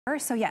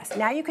So yes,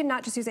 now you can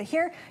not just use it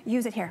here,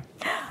 use it here.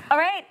 All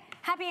right.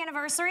 Happy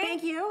anniversary.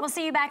 Thank you. We'll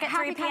see you back at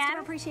 3 p.m. Happy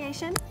Customer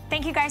Appreciation.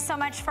 Thank you guys so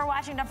much for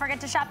watching. Don't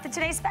forget to shop the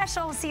Today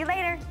Special. We'll see you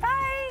later. Bye.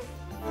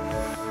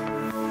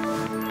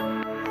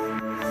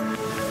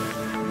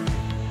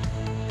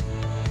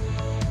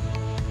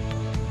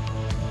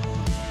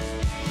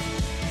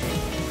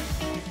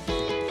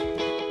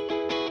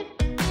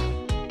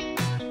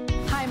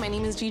 My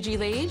name is Gigi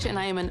Lage, and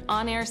I am an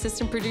on-air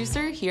assistant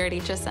producer here at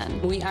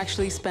HSN. We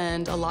actually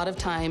spend a lot of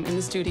time in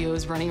the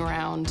studios running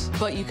around,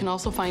 but you can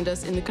also find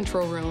us in the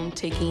control room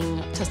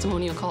taking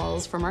testimonial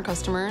calls from our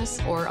customers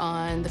or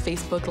on the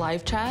Facebook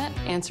live chat,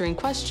 answering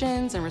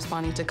questions and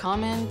responding to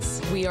comments.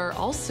 We are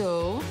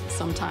also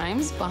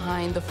sometimes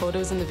behind the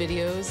photos and the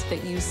videos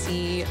that you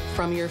see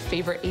from your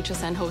favorite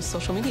HSN host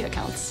social media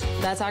accounts.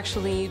 That's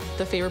actually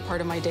the favorite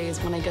part of my day, is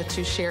when I get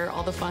to share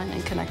all the fun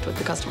and connect with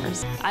the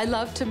customers. I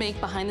love to make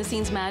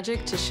behind-the-scenes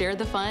magic to share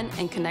the fun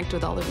and connect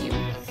with all of you.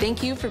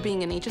 Thank you for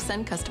being an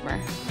HSN customer.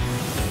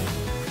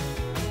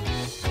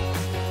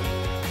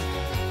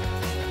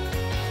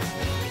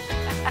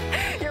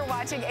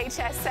 Watching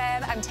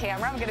HSN. I'm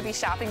Tamara. I'm going to be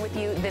shopping with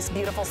you this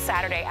beautiful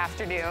Saturday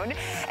afternoon.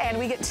 And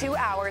we get 2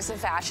 hours of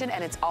fashion,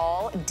 and it's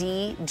all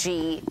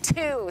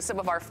DG2, some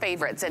of our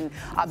favorites. And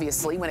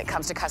obviously, when it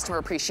comes to Customer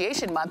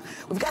Appreciation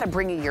Month, we've got to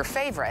bring you your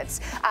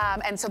favorites.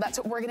 And so that's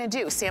what we're going to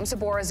do. Sam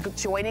Sabora is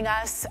joining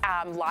us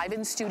live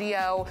in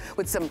studio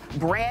with some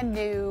brand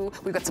new.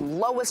 We've got some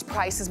lowest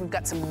prices. We've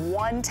got some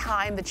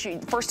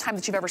first time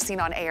that you've ever seen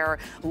on air.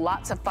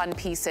 Lots of fun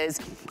pieces.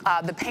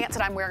 The pants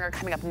that I'm wearing are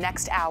coming up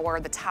next hour.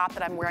 The top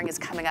that I'm wearing is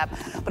coming up,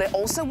 but I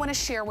also want to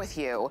share with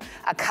you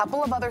a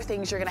couple of other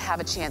things you're going to have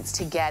a chance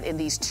to get in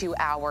these 2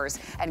 hours.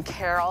 And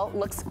Carol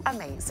looks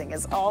amazing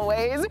as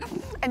always,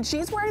 and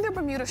she's wearing their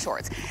Bermuda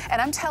shorts.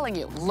 And I'm telling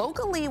you,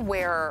 locally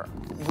where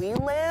we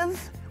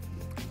live,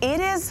 it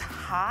is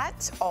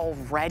hot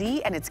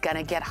already, and it's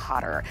gonna get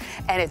hotter.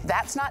 And if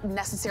that's not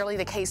necessarily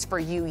the case for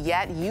you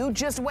yet, you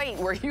just wait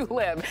where you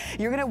live.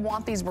 You're gonna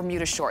want these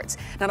Bermuda shorts.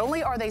 Not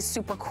only are they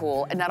super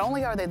cool, and not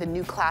only are they the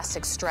new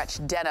classic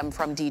stretch denim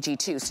from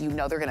DG2, so you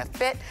know they're gonna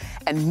fit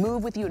and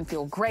move with you and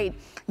feel great,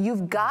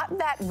 you've got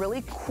that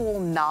really cool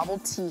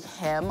novelty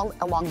hem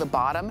along the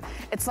bottom.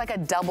 It's like a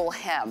double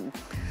hem,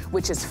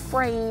 which is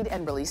frayed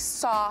and really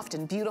soft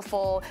and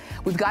beautiful.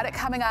 We've got it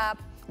coming up.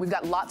 We've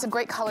got lots of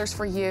great colors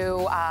for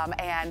you,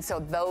 and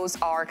so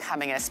those are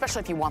coming in,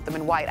 especially if you want them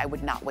in white. I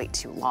would not wait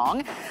too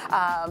long.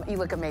 You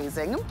look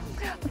amazing.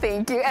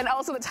 Thank you. And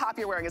also the top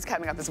you're wearing is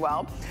coming up as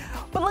well.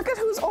 But look at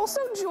who's also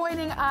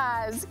joining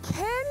us,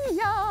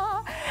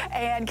 Kenya.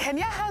 And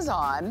Kenya has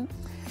on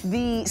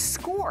the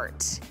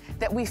skirt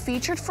that we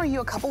featured for you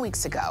a couple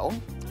weeks ago.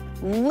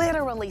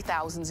 Literally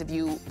thousands of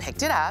you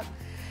picked it up.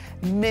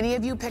 Many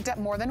of you picked up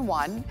more than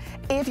one.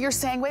 If you're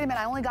saying, wait a minute,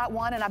 I only got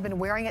one and I've been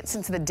wearing it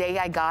since the day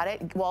I got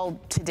it, well,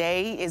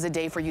 today is a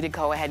day for you to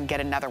go ahead and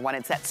get another one.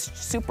 It's that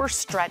super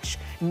stretch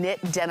knit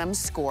denim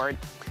skirt.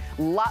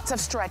 Lots of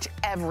stretch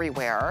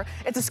everywhere.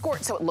 It's a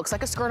skirt, so it looks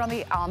like a skirt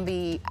on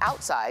the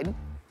outside,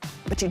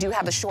 but you do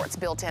have the shorts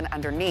built in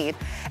underneath.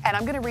 And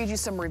I'm gonna read you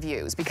some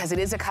reviews because it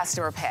is a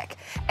customer pick.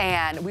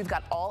 And we've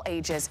got all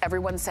ages.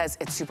 Everyone says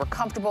it's super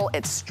comfortable,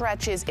 it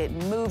stretches, it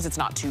moves, it's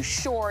not too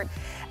short.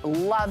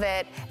 Love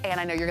it, and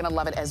I know you're gonna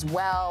love it as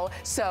well.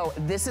 So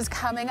this is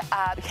coming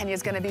up.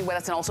 Kenya's gonna be with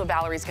us, and also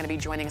Valerie's gonna be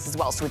joining us as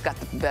well. So we've got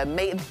the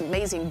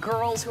amazing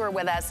girls who are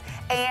with us,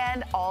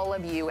 and all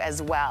of you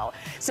as well.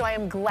 So I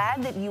am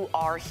glad that you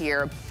are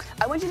here.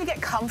 I want you to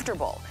get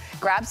comfortable.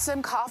 Grab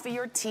some coffee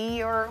or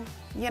tea or,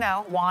 you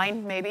know,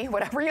 wine, maybe,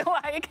 whatever you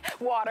like,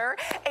 water,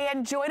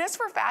 and join us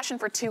for fashion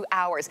for 2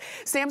 hours.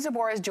 Sam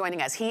Sabora is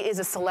joining us. He is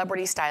a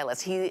celebrity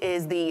stylist. He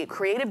is the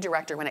creative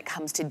director when it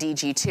comes to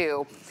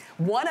DG2.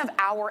 One of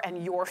our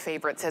and your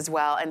favorites as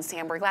well. And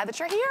Sam, we're glad that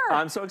you're here.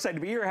 I'm so excited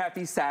to be here.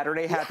 Happy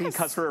Saturday. Yes. Happy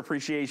Customer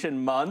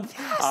Appreciation Month.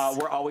 Yes.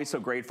 We're always so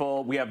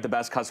grateful. We have the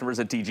best customers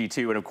at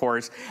DG2, and of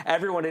course,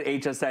 everyone at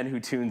HSN who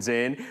tunes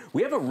in.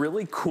 We have a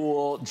really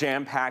cool,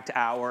 jam-packed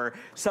hour.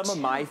 Some of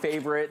my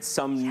favorites,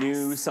 some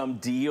new, some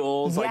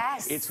deals. Yes.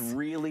 Like, it's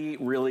really,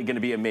 really going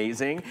to be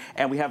amazing.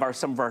 And we have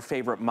some of our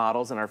favorite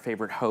models and our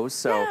favorite hosts.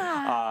 So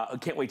I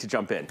can't wait to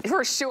jump in.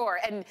 For sure.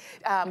 And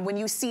when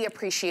you see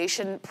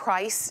appreciation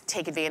price,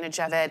 take advantage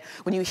of it.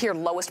 When you hear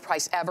lowest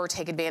price ever,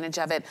 take advantage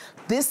of it.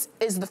 This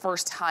is the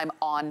first time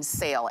on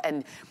sale,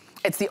 and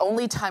it's the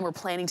only time we're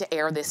planning to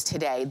air this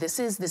today. This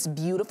is this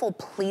beautiful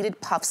pleated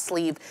puff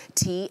sleeve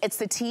tee. It's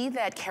the tee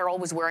that Carol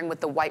was wearing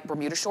with the white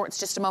Bermuda shorts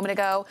just a moment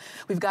ago.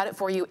 We've got it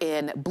for you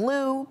in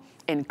blue,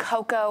 in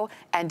cocoa,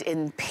 and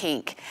in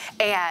pink.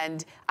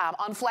 And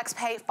on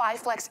FlexPay, 5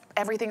 Flex,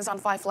 everything's on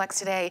 5 Flex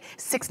today,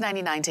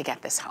 $6.99 to get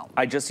this home.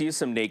 I just used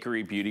some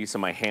Nakery Beauty, so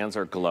my hands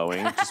are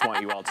glowing. Just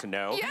want you all to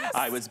know. Yes.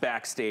 I was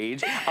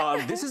backstage.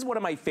 This is one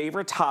of my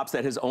favorite tops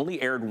that has only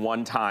aired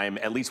one time,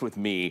 at least with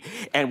me.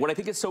 And what I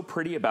think is so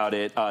pretty about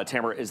it,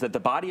 Tamara, is that the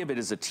body of it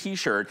is a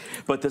t-shirt,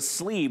 but the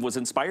sleeve was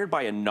inspired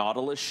by a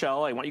nautilus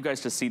shell. I want you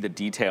guys to see the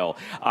detail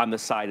on the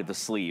side of the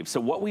sleeve. So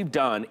what we've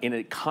done in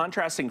a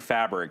contrasting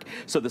fabric,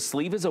 so the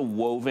sleeve is a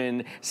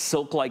woven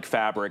silk-like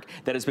fabric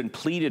that has been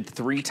pleated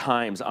 3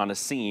 times on a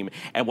seam.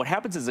 And what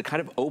happens is it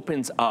kind of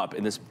opens up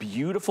in this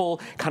beautiful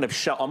kind of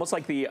shell, almost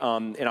like the,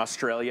 in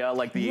Australia,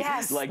 like the,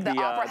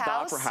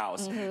 opera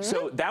house.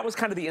 So that was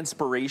kind of the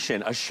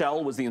inspiration. A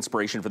shell was the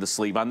inspiration for the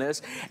sleeve on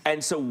this.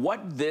 And so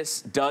what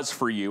this does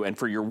for you and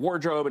for your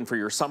wardrobe and for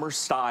your summer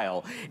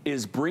style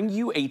is bring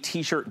you a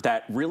t-shirt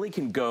that really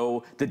can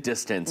go the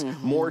distance,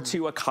 more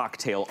to a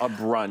cocktail, a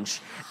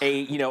brunch,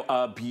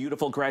 a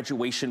beautiful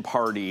graduation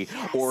party,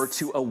 or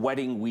to a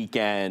wedding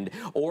weekend,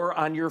 or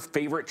on your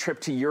favorite trip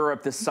to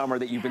Europe this summer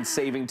that you've been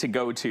saving to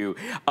go to.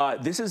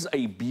 This is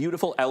a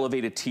beautiful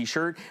elevated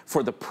t-shirt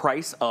for the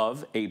price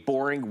of a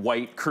boring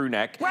white crew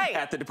neck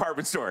at the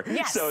department store.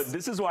 So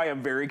this is why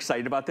I'm very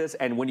excited about this.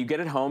 And when you get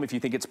it home, if you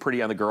think it's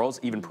pretty on the girls,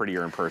 even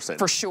prettier in person.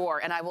 For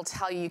sure. And I will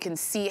tell you, you can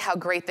see how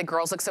great the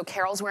girls look. So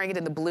Carol's wearing it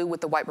in the blue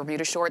with the white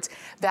Bermuda shorts.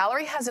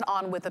 Valerie has it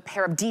on with a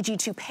pair of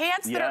DG2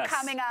 pants that are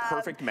coming up.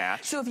 Perfect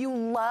match. So if you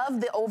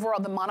love the overall,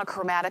 the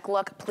monochromatic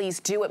look, please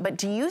do it. But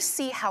do you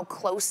see how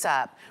close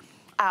up,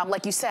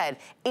 like you said,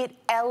 it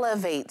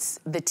elevates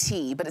the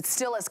tee, but it's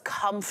still as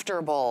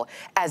comfortable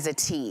as a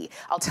tee.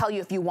 I'll tell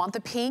you, if you want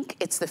the pink,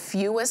 it's the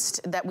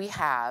fewest that we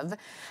have,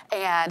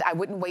 and I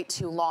wouldn't wait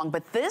too long.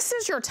 But this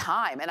is your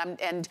time,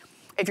 and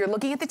if you're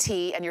looking at the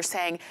tee and you're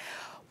saying,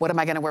 what am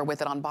I gonna wear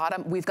with it on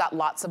bottom? We've got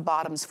lots of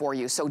bottoms for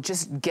you. So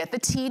just get the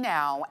tee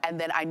now, and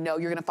then I know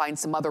you're gonna find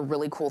some other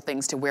really cool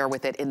things to wear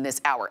with it in this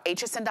hour.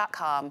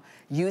 HSN.com,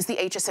 use the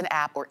HSN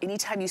app, or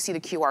anytime you see the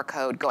QR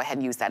code, go ahead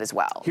and use that as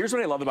well. Here's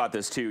what I love about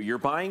this too. You're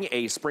buying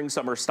a spring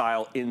summer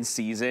style in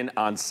season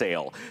on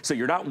sale. So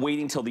you're not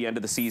waiting till the end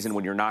of the season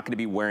when you're not gonna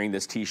be wearing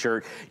this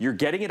t-shirt. You're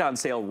getting it on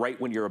sale right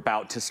when you're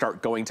about to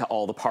start going to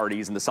all the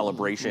parties and the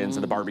celebrations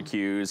and the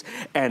barbecues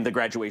and the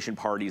graduation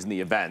parties and the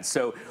events.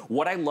 So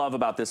what I love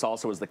about this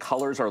also is the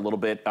colors are a little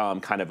bit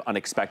kind of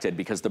unexpected,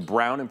 because the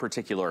brown in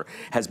particular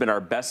has been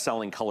our best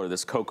selling color,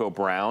 this cocoa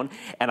brown.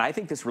 And I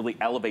think this really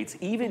elevates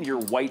even your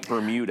white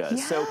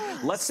Bermudas. So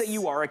let's say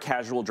you are a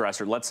casual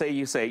dresser. Let's say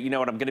you say, you know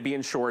what, I'm gonna be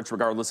in shorts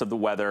regardless of the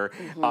weather.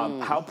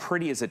 How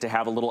pretty is it to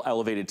have a little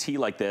elevated tee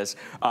like this,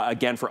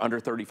 again, for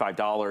under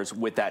 $35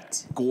 with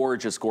that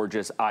gorgeous,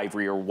 gorgeous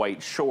ivory or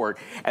white short,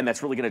 and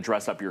that's really gonna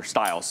dress up your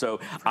style.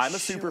 So I'm a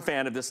super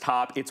fan of this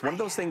top. It's one of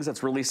those things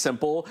that's really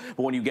simple,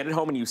 but when you get it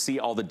home and you see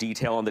all the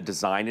detail and the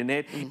design in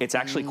it, it's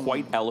actually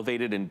quite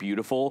elevated and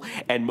beautiful.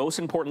 And most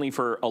importantly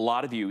for a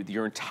lot of you,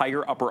 your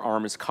entire upper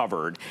arm is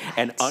covered.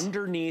 And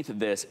underneath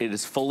this, it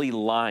is fully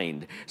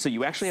lined. So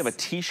you actually have a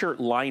t-shirt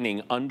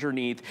lining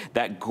underneath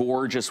that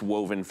gorgeous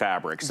woven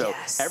fabric. So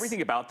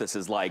everything about this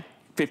is like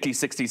 $50,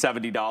 $60,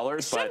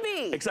 $70, but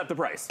except the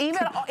price.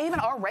 Even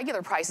our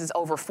regular price is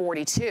over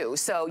 $42,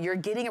 so you're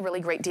getting a really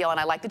great deal. And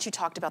I like that you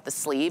talked about the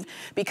sleeve,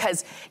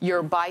 because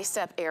your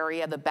bicep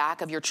area, the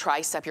back of your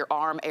tricep, your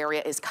arm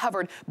area is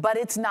covered, but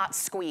it's not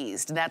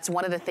squeezed. And that's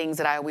one of the things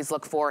that I always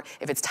look for.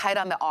 If it's tight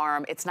on the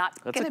arm, it's not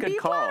gonna be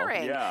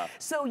flattering.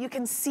 So you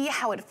can see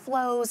how it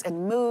flows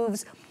and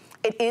moves.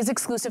 It is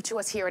exclusive to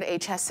us here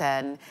at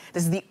HSN.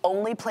 This is the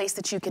only place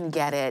that you can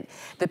get it.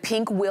 The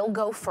pink will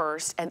go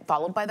first, and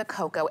followed by the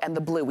cocoa and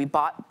the blue. We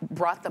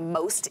brought the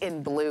most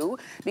in blue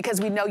because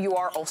we know you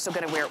are also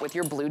gonna wear it with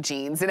your blue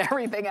jeans and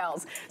everything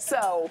else.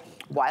 So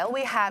while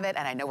we have it,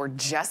 and I know we're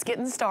just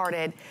getting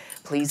started,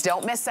 please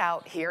don't miss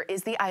out. Here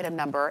is the item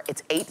number.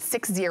 It's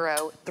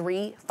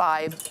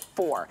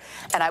 860354.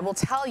 And I will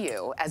tell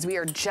you, as we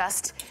are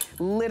just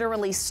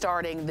literally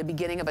starting the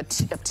beginning of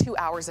 2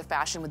 hours of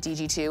fashion with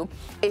DG2,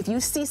 if you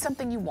see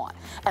something you want,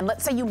 and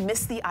let's say you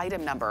missed the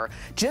item number,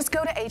 just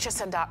go to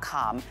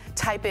hsn.com,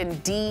 type in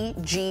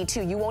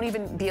DG2. You won't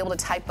even be able to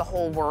type the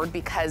whole word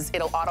because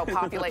it'll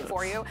auto-populate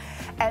for you.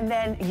 And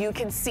then you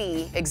can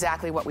see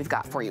exactly what we've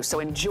got for you. So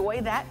enjoy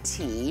that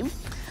tea.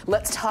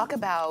 Let's talk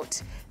about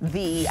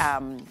the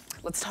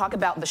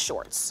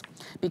shorts,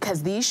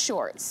 because these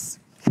shorts,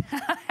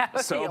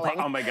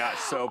 oh my gosh,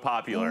 so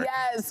popular.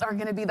 Yes, are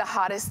gonna be the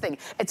hottest thing.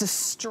 It's a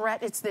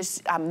stretch, it's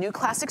this new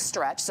classic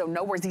stretch, so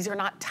no worries, these are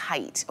not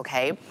tight,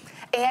 okay?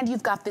 And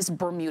you've got this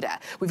Bermuda.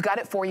 We've got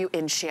it for you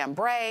in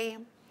chambray.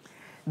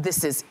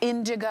 This is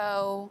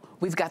indigo.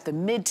 We've got the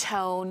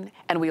mid-tone,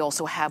 and we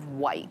also have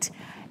white.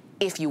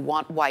 If you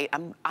want white,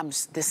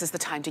 this is the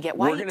time to get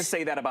white. We're gonna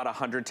say that about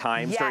 100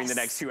 times during the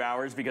next 2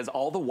 hours, because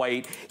all the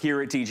white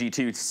here at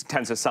DG2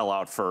 tends to sell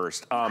out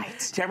first.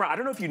 Tamara, I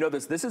don't know if you know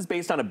this. This is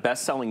based on a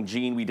best-selling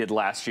jean we did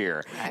last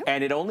year.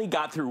 And it only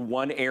got through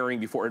one airing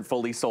before it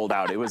fully sold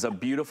out. It was a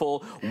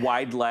beautiful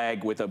wide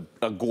leg with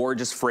a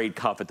gorgeous frayed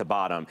cuff at the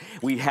bottom.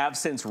 We have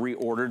since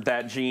reordered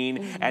that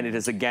jean, and it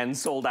is again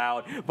sold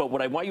out. But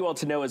what I want you all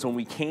to know is when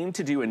we came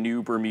to do a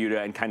new Bermuda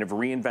and kind of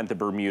reinvent the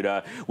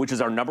Bermuda, which is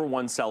our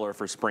 #1 seller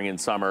for spring and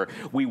summer,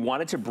 we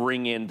wanted to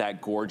bring in that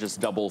gorgeous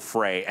double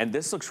fray. And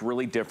this looks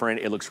really different.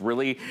 It looks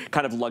really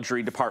kind of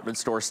luxury department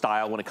store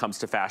style when it comes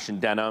to fashion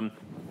denim.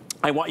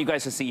 I want you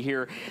guys to see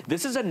here,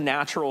 this is a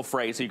natural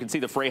fray, so you can see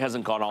the fray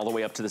hasn't gone all the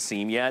way up to the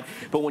seam yet,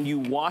 but when you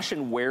wash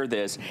and wear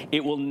this,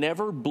 it will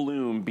never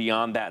bloom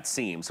beyond that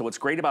seam. So what's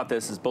great about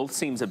this is both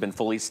seams have been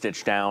fully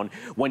stitched down.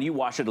 When you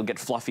wash it, it'll get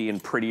fluffy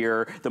and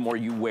prettier the more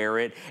you wear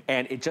it,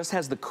 and it just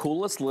has the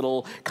coolest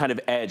little kind of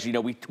edge. You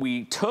know,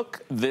 we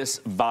took this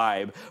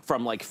vibe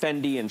from like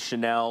Fendi and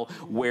Chanel,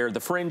 where the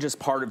fringe is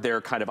part of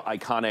their kind of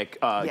iconic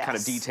kind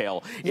of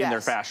detail in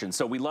their fashion.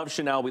 So we love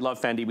Chanel, we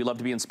love Fendi, we love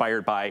to be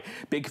inspired by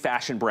big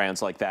fashion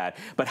brands like that,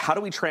 but how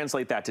do we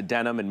translate that to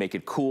denim and make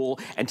it cool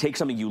and take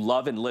something you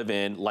love and live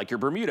in, like your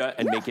Bermuda,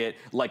 and make it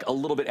like a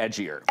little bit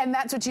edgier? And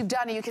that's what you've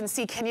done. And you can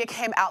see Kenya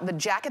came out. The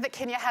jacket that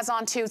Kenya has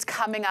on too is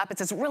coming up. It's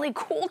this really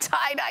cool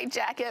tie-dye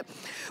jacket.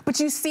 But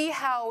you see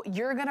how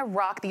you're gonna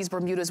rock these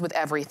Bermudas with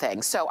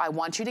everything. So I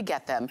want you to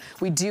get them.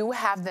 We do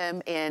have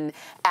them in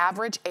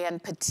average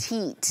and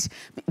petite.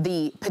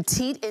 The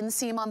petite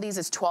inseam on these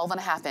is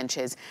 12.5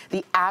 inches.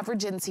 The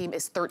average inseam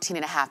is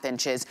 13.5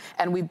 inches.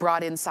 And we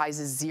brought in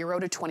sizes 0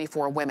 to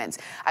 24 women's.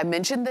 I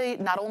mentioned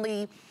not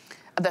only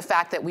the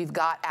fact that we've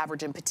got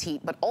average and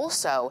petite, but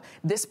also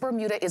this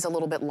Bermuda is a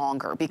little bit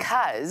longer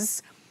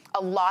because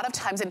a lot of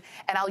times, and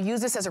I'll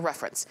use this as a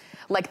reference,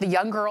 like the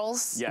young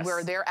girls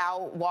where they're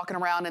out walking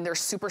around in their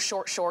super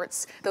short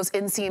shorts, those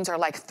inseams are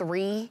like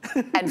 3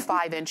 and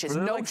 5 inches.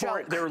 No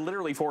joke. They're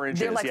literally 4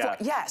 inches, they're like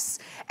yes.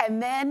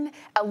 And then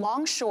a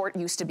long short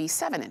used to be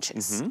 7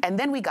 inches. And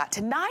then we got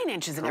to 9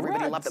 inches and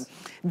everybody loved them.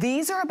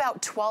 These are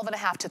about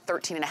 12.5 to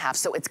 13.5,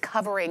 so it's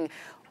covering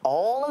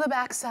all of the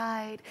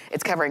backside,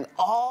 it's covering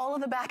all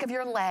of the back of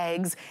your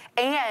legs,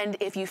 and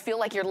if you feel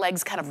like your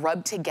legs kind of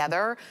rub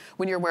together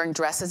when you're wearing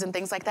dresses and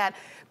things like that,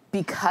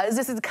 because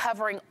this is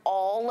covering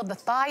all of the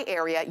thigh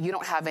area, you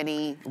don't have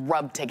any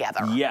rub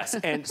together. Yes,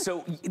 and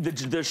so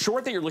the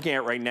short that you're looking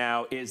at right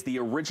now is the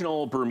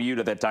original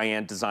Bermuda that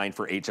Diane designed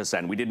for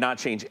HSN. We did not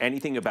change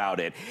anything about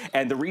it.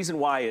 And the reason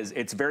why is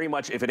it's very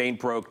much, if it ain't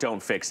broke,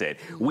 don't fix it.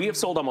 We have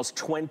sold almost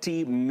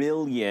 20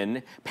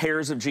 million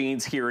pairs of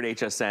jeans here at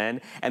HSN,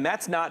 and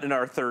that's not in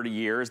our 30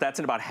 years, that's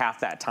in about half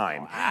that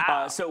time.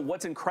 Wow. So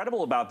what's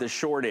incredible about this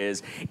short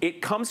is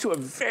it comes to a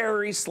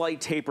very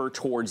slight taper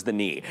towards the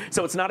knee.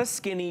 So it's not a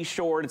skinny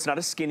short, it's not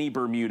a skinny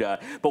Bermuda,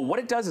 but what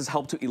it does is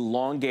help to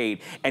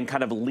elongate and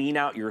kind of lean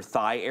out your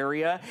thigh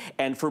area.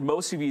 And for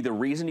most of you, the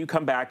reason you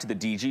come back to the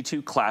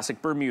DG2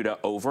 Classic Bermuda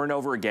over and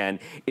over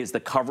again is the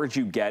coverage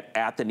you get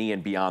at the knee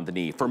and beyond the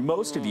knee. For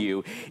most of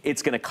you,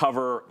 it's gonna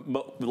cover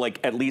like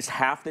at least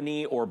half the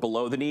knee or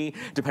below the knee,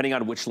 depending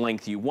on which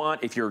length you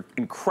want. If you're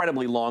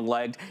incredibly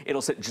long-legged,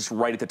 it'll sit just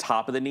right at the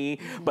top of the knee.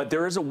 But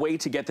there is a way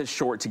to get this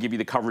short to give you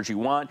the coverage you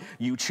want.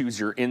 You choose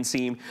your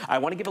inseam. I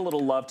wanna give a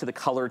little love to the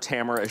color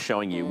Tamara is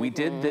showing you. We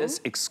did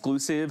this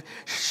exclusive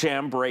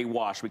chambray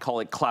wash. We call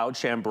it Cloud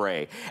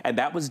Chambray. And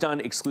that was done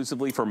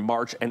exclusively for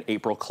March and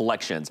April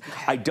collections.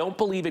 I don't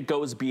believe it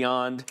goes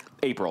beyond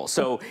April.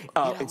 So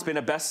it's been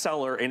a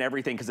bestseller in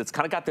everything because it's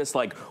kind of got this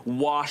like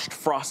washed,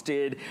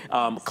 frosted,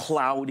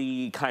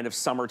 cloudy kind of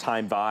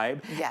summertime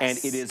vibe. And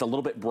it is a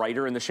little bit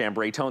brighter in the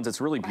chambray tones.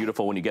 It's really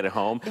beautiful when you get it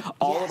home.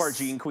 All of our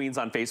jean queens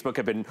on Facebook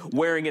have been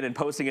wearing it and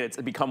posting it. It's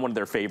become one of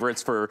their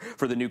favorites for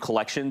the new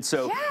collection.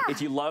 So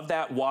if you love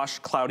that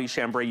washed, cloudy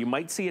chambray, you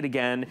might see it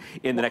again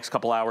in the next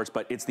couple hours,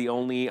 but it's the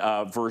only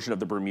version of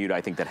the Bermuda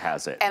I think that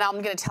has it. And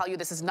I'm going to tell you,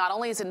 this is not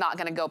only is it not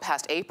going to go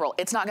past April,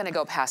 it's not going to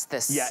go past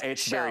this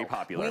it's very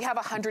popular. We have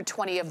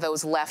 120 of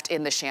those left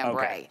in the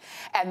chambray,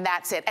 and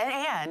that's it.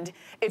 And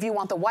if you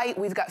want the white,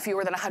 we've got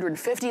fewer than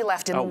 150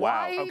 left in the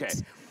white. Wow. Okay.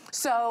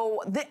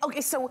 So,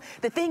 so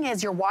the thing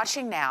is, you're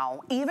watching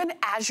now, even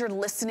as you're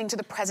listening to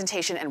the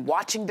presentation and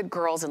watching the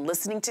girls and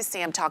listening to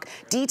Sam talk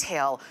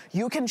detail,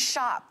 you can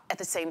shop at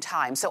the same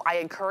time. So I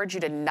encourage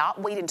you to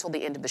not wait until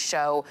the end of the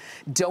show.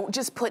 Don't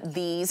just put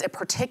these,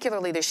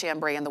 particularly the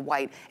chambray and the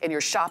white, in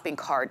your shopping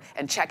cart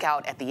and check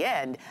out at the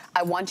end.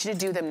 I want you to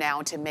do them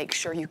now to make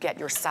sure you get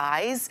your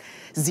size,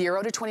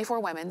 0 to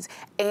 24 women's,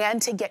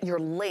 and to get your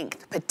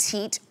length,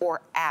 petite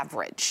or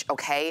average,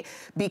 okay?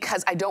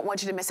 Because I don't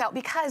want you to miss out,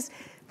 because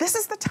this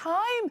is the time.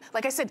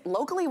 Like I said,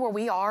 locally where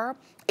we are,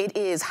 it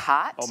is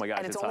hot. Oh my gosh,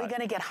 and it's only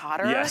gonna get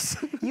hotter. Yes.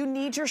 You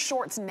need your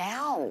shorts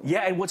now.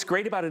 Yeah, and what's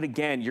great about it,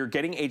 again, you're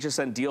getting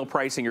HSN deal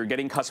pricing, you're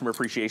getting customer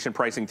appreciation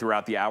pricing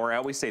throughout the hour. I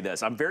always say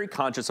this, I'm very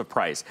conscious of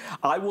price.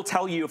 I will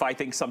tell you if I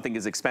think something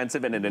is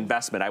expensive and an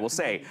investment. I will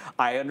say,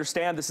 I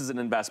understand this is an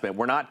investment.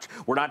 We're not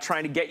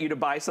trying to get you to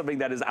buy something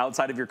that is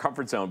outside of your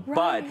comfort zone.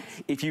 But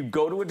if you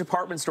go to a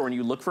department store and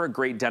you look for a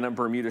great denim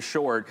Bermuda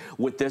short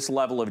with this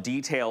level of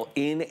detail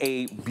in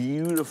a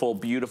beautiful,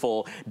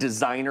 beautiful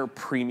designer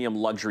premium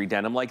luxury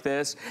denim like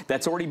this,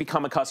 that's already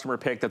become a customer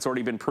pick, that's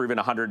already been proven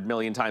 100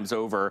 million times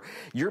over,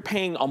 you're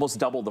paying almost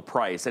double the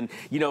price. And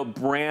you know,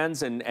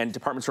 brands and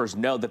department stores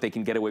know that they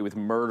can get away with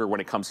murder when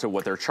it comes to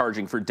what they're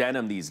charging for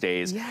denim these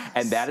days.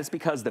 And that is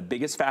because the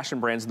biggest fashion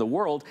brands in the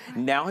world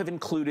now have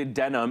included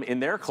denim in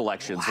their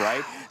collections,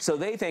 right? So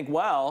they think,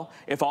 well,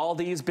 if all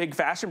these big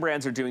fashion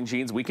brands are doing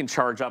jeans, we can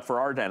charge up for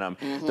our denim.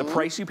 The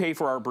price you pay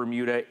for our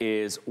Bermuda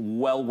is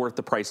well worth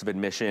the price of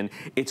admission.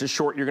 It's a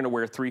short you're gonna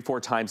wear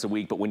 3-4 times a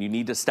week, but when you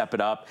need to step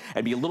it up and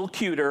and be a little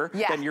cuter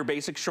than your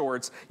basic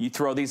shorts, you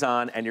throw these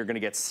on and you're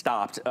gonna get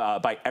stopped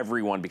by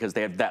everyone because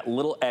they have that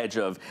little edge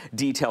of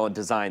detail and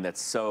design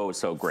that's so,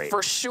 so great.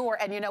 For sure,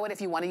 and you know what,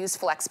 if you wanna use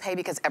FlexPay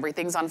because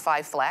everything's on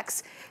 5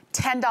 Flex,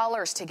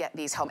 $10 to get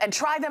these home and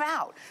try them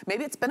out.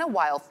 Maybe it's been a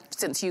while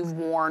since you've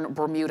worn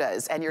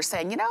Bermudas and you're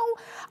saying, you know,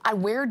 I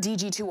wear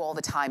DG2 all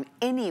the time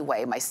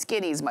anyway, my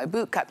skinnies, my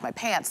boot cut, my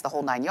pants, the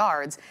whole 9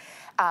 yards.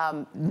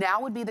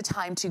 Now would be the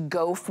time to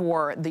go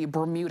for the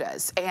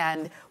Bermudas.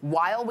 And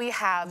while we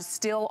have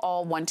still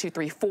all 1, 2,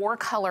 3, 4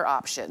 color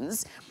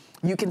options,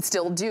 you can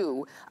still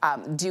do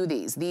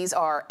these. These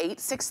are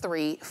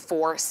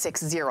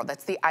 863460.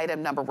 That's the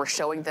item number. We're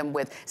showing them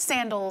with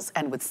sandals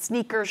and with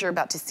sneakers. You're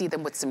about to see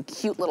them with some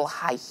cute little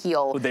high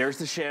heel. Oh, there's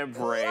the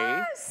chambray.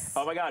 Yes.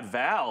 Oh my God,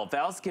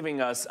 Val's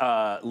giving us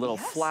a little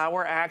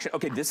flower action.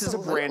 Okay, this is a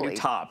brand new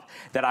top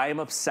that I am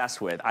obsessed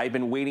with. I've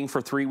been waiting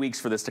for 3 weeks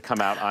for this to come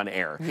out on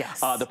air.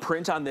 Yes. The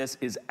print on this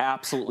is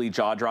absolutely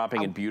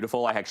jaw-dropping and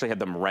beautiful. I actually had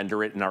them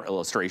render it in our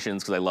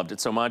illustrations because I loved it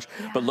so much.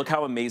 But look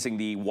how amazing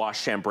the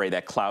wash chambray,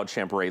 that cloud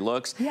chambray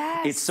looks.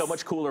 Yes. It's so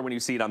much cooler when you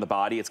see it on the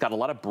body. It's got a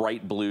lot of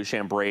bright blue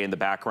chambray in the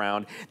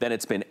background. Then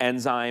it's been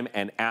enzyme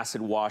and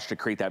acid washed to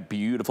create that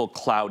beautiful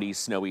cloudy,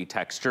 snowy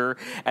texture.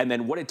 And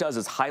then what it does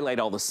is highlight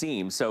all the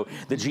seams. So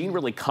the jean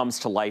really comes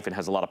to life and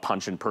has a lot of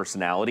punch and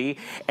personality.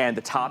 And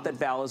the top that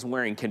Val is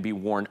wearing can be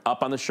worn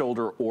up on the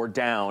shoulder or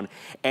down.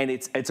 And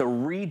it's a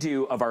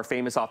redo of our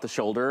famous off the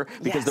shoulder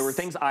because there were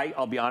things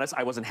I'll be honest,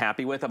 I wasn't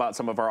happy with about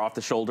some of our off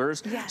the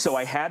shoulders. So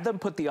I had them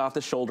put the off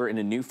the shoulder in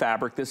a new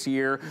fabric this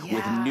year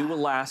with new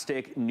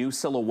elastic, new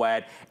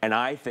silhouette, and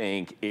I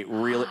think it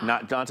really,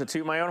 not to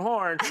toot my own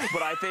horn,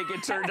 but I think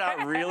it turned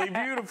out really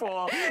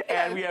beautiful.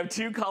 And we have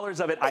 2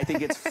 colors of it. I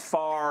think it's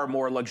far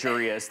more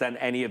luxurious than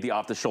any of the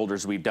off the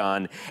shoulders we've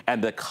done.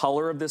 And the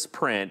color of this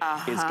print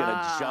is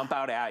gonna jump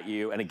out at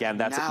you. And again,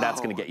 that's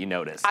gonna get you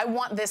noticed. I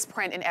want this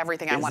print in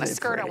everything. I want a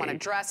skirt, I want a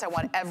dress, I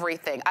want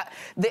everything.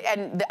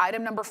 And the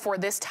item number for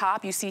this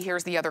top, you see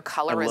here's the other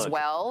color as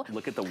well.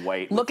 Look at the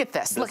white. Look at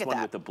this, look at one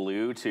that. with the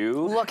blue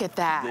too. Look at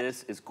that.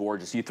 This is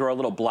gorgeous. You throw a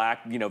little black,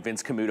 you know,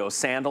 Vince Camuto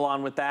sandal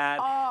on with that,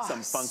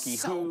 some funky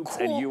hoops,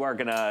 and you are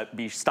gonna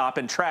be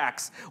stopping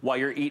tracks while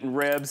you're eating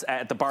ribs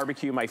at the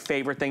barbecue. My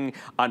favorite thing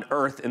on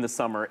earth in the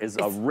summer is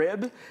a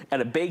rib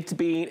and a baked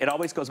bean. It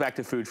always goes back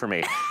to food for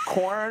me.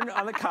 Corn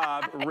on the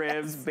cob,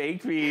 ribs,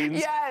 baked beans.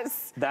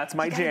 Yes. That's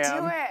my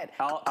jam. Do it.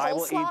 I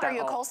will eat that. Are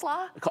you a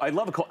coleslaw? I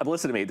love a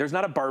listen to me. There's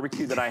not a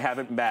barbecue that I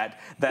haven't met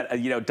that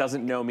you know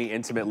doesn't know me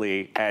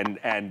intimately and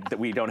that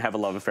we don't have a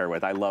love affair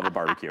with. I love a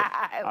barbecue.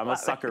 I'm a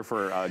sucker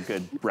for a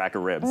good rack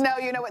of ribs. No,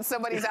 you know what?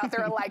 Somebody's out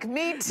there like,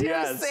 me too,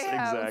 yes, Sam,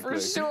 exactly. for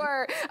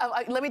sure.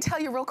 Let me tell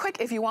you real quick,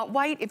 if you want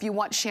white, if you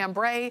want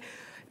chambray,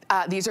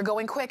 these are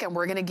going quick, and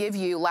we're gonna give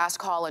you last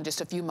call in just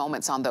a few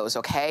moments on those,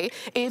 okay?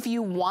 If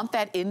you want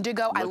that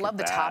indigo, I love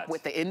the top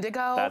with the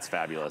indigo. That's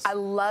fabulous. I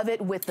love it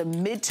with the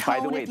mid-tone. By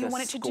the way, if you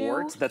want it to do.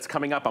 skort that's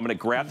coming up, I'm gonna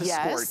grab the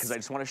skort because I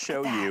just wanna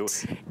show you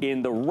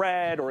in the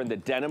red or in the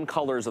denim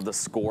colors of the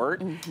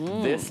skort.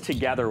 This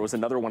together was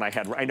another one I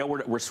had. I know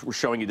we're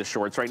showing you the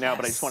shorts right now,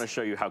 but I just wanna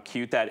show you how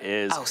cute that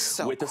is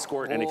with the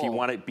skort. And if you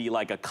want it to be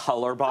like a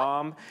color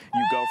bomb,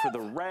 you go for the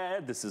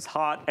red. This is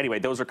hot. Anyway,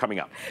 those are coming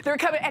up. They're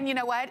coming, and you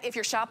know what? If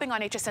you're shopping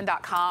on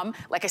hsn.com,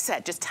 like I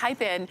said, just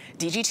type in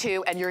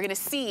DG2 and you're gonna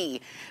see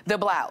the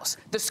blouse,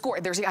 the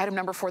skort. There's the item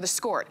number for the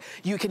skort.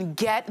 You can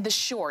get the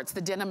shorts,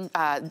 the denim,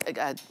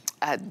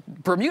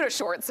 Bermuda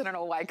shorts. I don't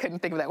know why I couldn't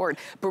think of that word.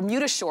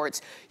 Bermuda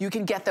shorts, you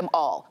can get them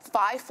all.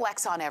 5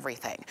 Flex on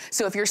everything.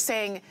 So if you're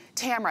saying,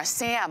 Tamara,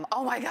 Sam,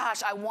 oh my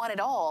gosh, I want it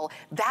all,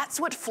 that's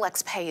what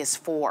FlexPay is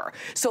for.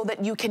 So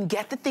that you can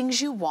get the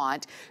things you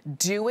want,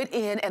 do it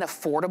in an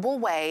affordable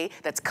way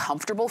that's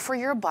comfortable for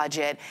your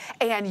budget,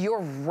 and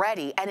you're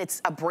ready. And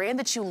it's a brand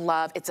that you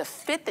love. It's a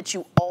fit that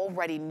you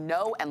already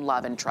know and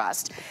love and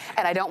trust.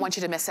 And I don't want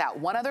you to miss out.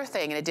 One other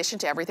thing, in addition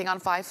to everything on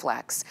 5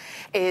 Flex,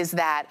 is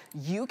that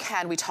you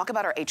can, we talk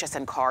about our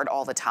HSN card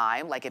all the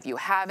time. Like if you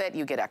have it,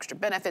 you get extra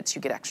benefits,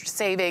 you get extra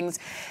savings.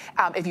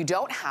 If you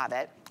don't have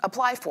it,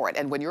 apply for it.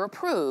 And when you're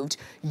approved,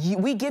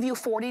 we give you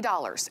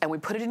 $40 and we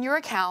put it in your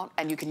account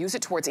and you can use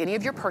it towards any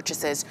of your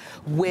purchases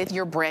with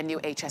your brand new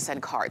HSN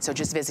card. So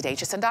just visit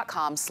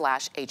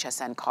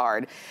hsn.com/HSN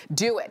card.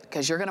 Do it,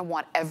 because you're gonna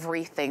want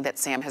everything that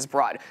Sam has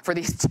brought for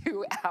these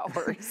 2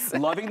 hours.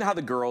 Loving how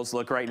the girls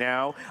look right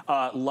now.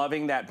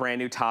 Loving that brand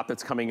new top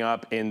that's coming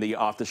up in the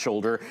off the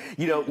shoulder.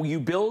 You know, you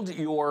build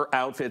your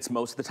outfits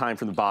most of the time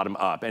from the bottom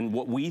up. And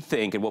what we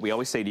think and what we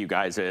always say to you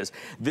guys is,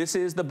 this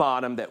is the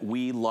bottom that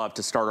we love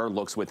to start our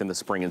looks with in the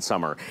spring and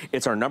summer.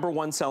 It's our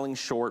 #1 selling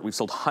short. We've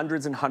sold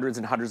hundreds and hundreds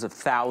and hundreds of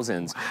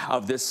thousands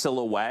of this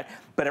silhouette.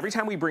 But every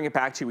time we bring it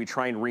back to you, we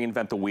try and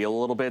reinvent the wheel a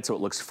little bit so it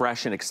looks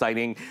fresh and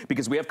exciting,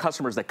 because we have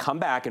customers that come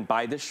back and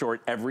buy this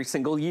short every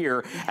single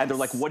year, and they're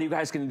like, what are you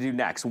guys gonna do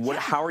next?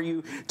 How are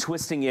you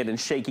twisting it and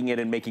shaking it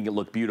and making it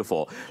look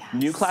beautiful?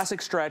 New Classic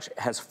Stretch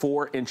has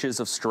 4 inches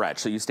of stretch,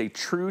 so you stay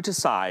true to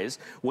size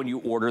when you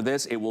order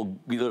this. It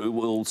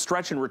will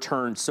stretch and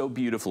return so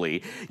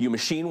beautifully. You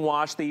machine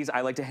wash these.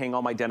 I like to hang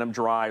all my denim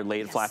dry dry,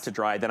 lay it flat to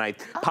dry. Then I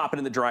pop it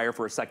in the dryer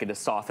for a second to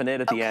soften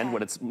it at the end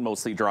when it's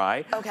mostly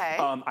dry. Okay.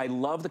 I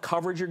love the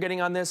coverage you're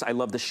getting on this. I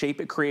love the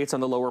shape it creates on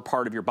the lower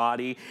part of your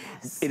body.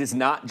 It is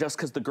not just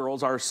because the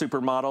girls are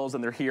supermodels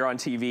and they're here on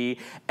TV.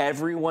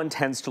 Everyone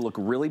tends to look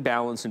really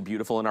balanced and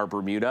beautiful in our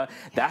Bermuda.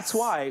 That's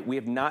why we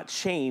have not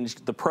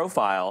changed the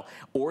profile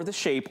or the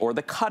shape or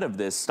the cut of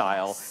this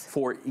style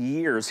for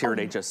years here at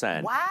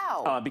HSN.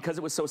 Wow. Because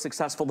it was so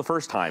successful the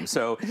first time.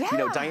 So, you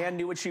know, Diane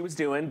knew what she was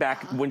doing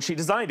back when she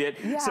designed it.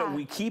 So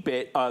we keep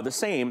it the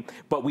same,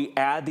 but we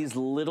add these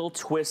little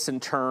twists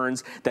and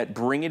turns that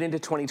bring it into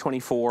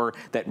 2024,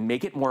 that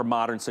make it more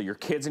modern, so your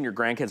kids and your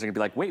grandkids are gonna be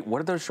like, wait, what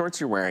are those shorts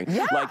you're wearing?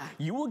 Like,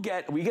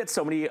 we get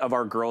so many of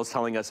our girls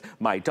telling us,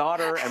 my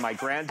daughter and my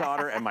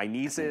granddaughter and my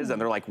nieces, and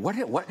they're like, what?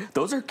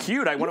 Those are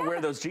cute. I want to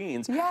wear those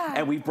jeans.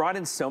 And we've brought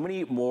in so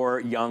many more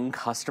young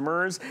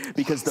customers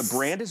because the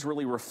brand is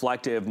really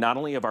reflective not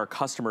only of our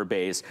customer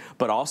base,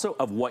 but also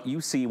of what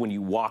you see when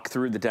you walk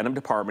through the denim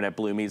department at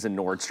Bloomie's and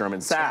Nordstrom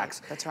and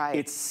Saks. That's right.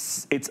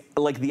 It's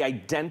like the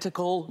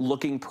identical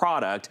looking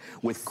product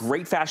with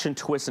great fashion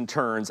twists and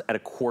turns at a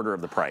quarter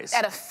of the price.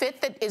 At a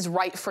fit that is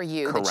right for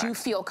you, that you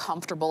feel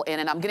comfortable in.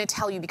 And I'm gonna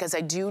tell you, because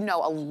I do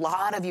know a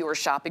lot of you are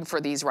shopping for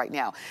these right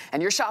now.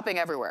 And you're shopping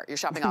everywhere. You're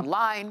shopping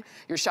online,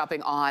 you're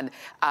shopping on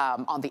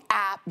the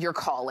app, you're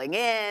calling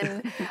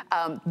in.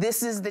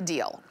 This is the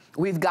deal.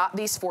 We've got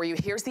these for you.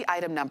 Here's the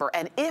item number.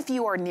 And if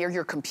you are near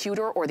your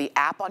computer or the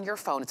app on your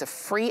phone, it's a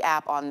free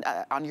app on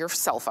your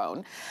cell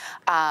phone,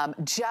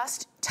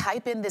 just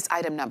type in this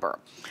item number,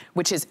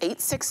 which is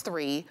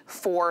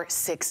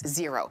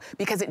 863460,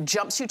 because it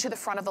jumps you to the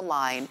front of the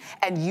line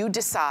and you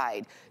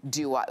decide,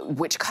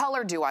 which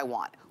color do I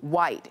want?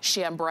 White,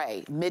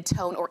 chambray,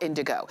 mid-tone, or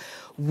indigo?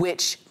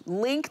 Which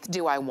length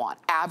do I want?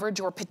 Average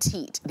or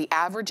petite? The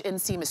average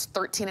inseam is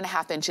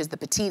 13.5 inches. The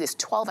petite is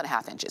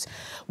 12.5 inches.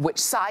 Which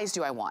size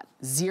do I want?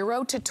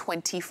 0 to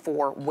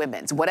 24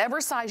 women's. Whatever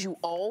size you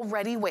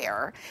already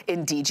wear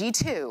in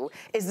DG2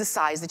 is the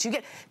size that you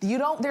get.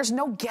 There's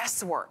no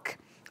guesswork.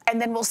 And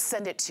then we'll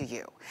send it to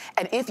you.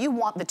 And if you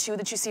want the two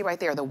that you see right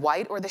there, the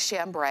white or the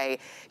chambray,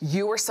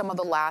 you are some of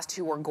the last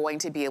who are going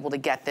to be able to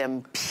get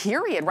them,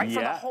 period, right?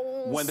 For the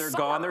whole When they're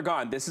summer. gone, they're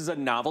gone. This is a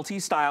novelty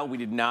style. We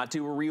did not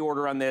do a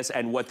reorder on this.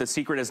 And what the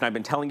secret is, and I've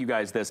been telling you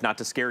guys this, not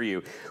to scare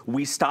you,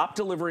 we stopped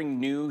delivering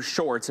new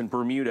shorts and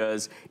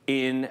Bermudas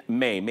in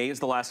May. May is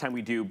the last time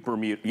we do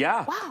Bermuda.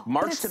 Yeah, wow,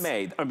 March to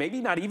May, or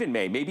maybe not even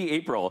May, maybe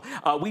April.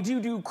 We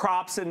do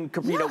crops and,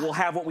 you know, we'll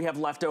have what we have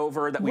left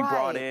over that we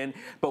brought in,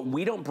 but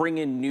we don't bring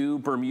in new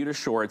Bermuda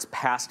shorts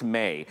past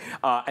May.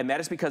 And that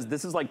is because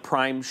this is like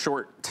prime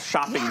short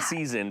shopping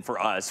season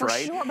for us,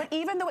 right? For sure, but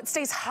even though it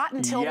stays hot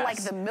until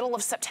like the middle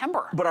of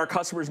September. But our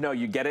customers know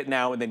you get it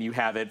now and then you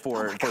have it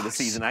for the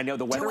season. I know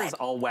the weather is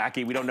all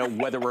wacky. We don't know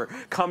whether we're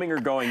coming or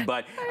going,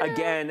 but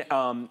again,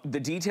 the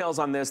details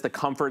on this, the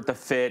comfort, the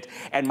fit,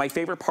 and my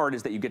favorite part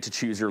is that you get to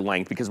choose your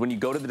length, because when you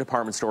go to the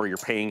department store, you're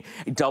paying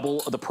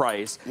double the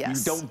price. You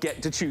don't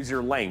get to choose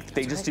your length.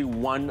 They just do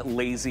one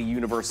lazy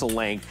universal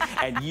length,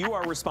 and you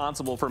are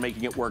responsible for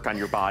making it work on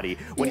your body.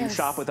 When you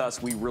shop with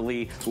us, we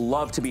really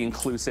love to be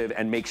inclusive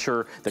and make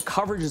sure the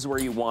coverage is where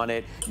you want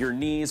it. Your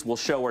knees will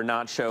show or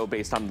not show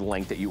based on the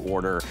length that you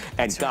order.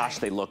 And gosh,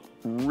 they look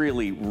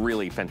really,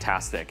 really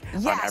fantastic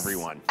on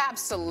everyone.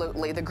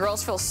 Absolutely. The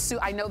girls feel,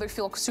 I know they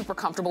feel super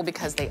comfortable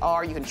because they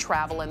are. You can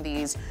travel in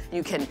these.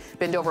 You can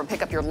bend over and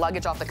pick up your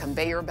luggage off the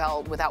conveyor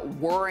belt without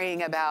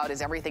worrying about,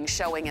 is everything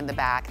showing in the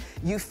back.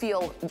 You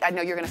feel, I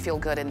know you're going to feel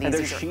good in these. And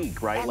they're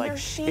chic, right? And like, they're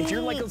chic. If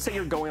you're like, let's say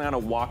you're going on a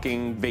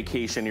walking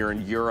vacation, you're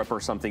in Europe or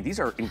something, these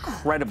are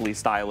incredibly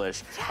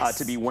stylish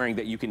to be wearing,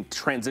 that you can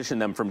transition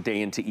them from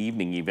day into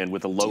evening even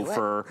with a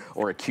loafer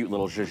or a cute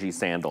little zhuzhy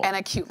sandal. And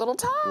a cute little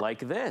top.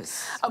 Like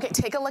this. Okay,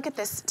 take a look at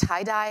this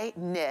tie-dye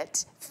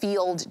knit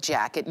field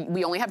jacket.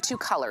 We only have two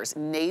colors,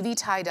 navy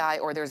tie-dye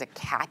or there's a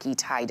khaki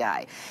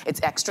tie-dye.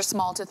 It's extra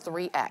small to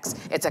 3X.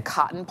 It's a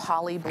cotton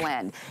poly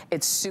blend.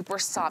 It's super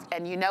soft.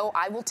 And you know,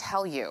 I will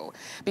tell you,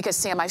 because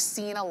Sam, I've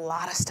seen a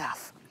lot of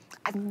stuff.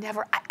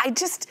 I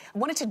just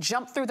wanted to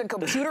jump through the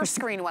computer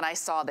screen when I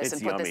saw this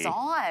and put this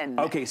on.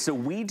 Okay, so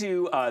we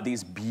do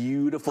these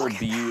beautiful,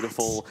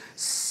 beautiful,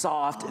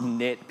 soft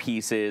knit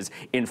pieces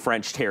in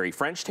French terry.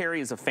 French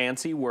terry is a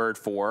fancy word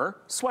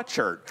for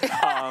sweatshirt.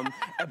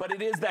 But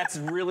that's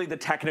really the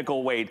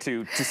technical way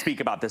to speak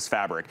about this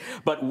fabric.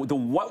 But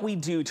what we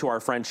do to our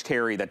French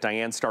terry that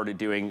Diane started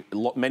doing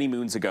many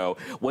moons ago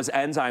was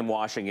enzyme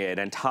washing it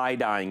and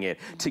tie-dyeing it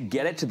to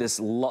get it to this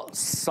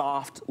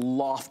soft,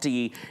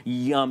 lofty,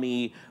 yummy,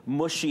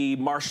 mushy,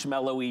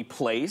 marshmallowy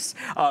place.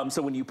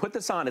 So when you put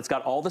this on, it's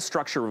got all the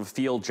structure of a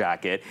field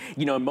jacket.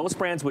 You know, most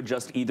brands would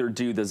just either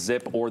do the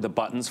zip or the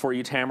buttons for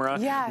you, Tamara.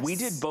 Yes. We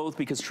did both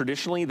because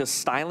traditionally the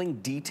styling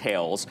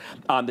details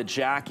on the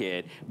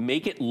jacket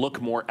make it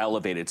look more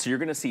elevated. So you're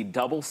gonna see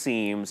double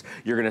seams,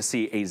 you're gonna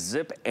see a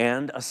zip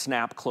and a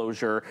snap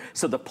closure.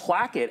 So the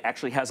placket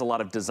actually has a lot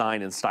of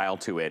design and style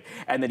to it.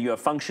 And then you have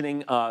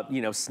functioning,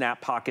 you know,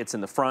 snap pockets in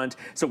the front.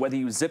 So whether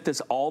you zip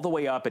this all the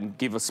way up and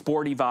give a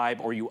sporty vibe,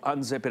 or you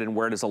unzip it and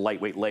wear it as a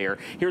lightweight layer.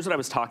 Here's what I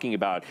was talking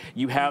about.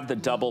 You have the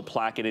double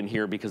placket in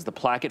here because the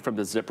placket from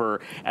the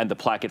zipper and the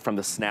placket from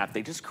the snap,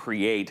 they just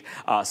create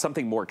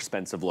something more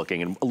expensive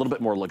looking and a little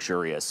bit more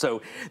luxurious.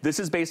 So this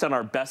is based on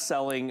our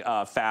best-selling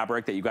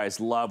fabric that you guys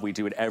love. We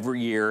do it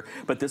every year,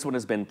 but this one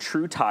has been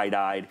true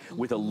tie-dyed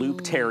with a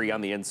loop terry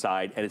on the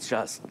inside, and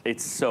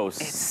it's so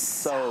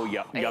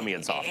yummy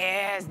and soft.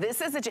 Yes,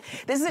 this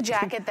is a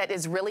jacket that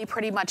is really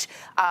pretty much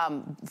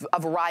a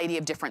variety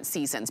of different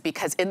seasons,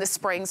 because in the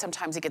spring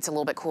sometimes it gets a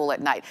little bit cool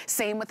at night.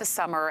 Same with the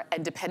summer,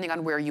 and depending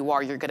on where you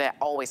are, you're gonna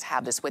always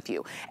have this with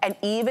you. And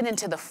even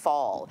into the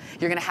fall,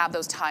 you're gonna have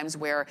those times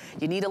where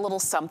you need a little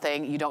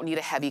something, you don't need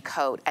a heavy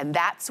coat, and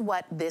that's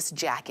what this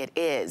jacket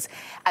is.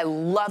 I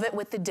love it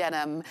with the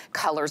denim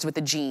colors with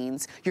the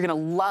jeans. You're gonna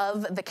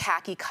love the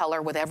khaki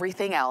color with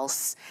everything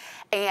else.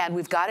 And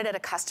we've got it at a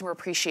Customer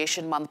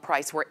Appreciation Month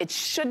price where it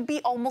should be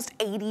almost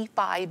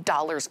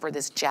 $85 for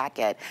this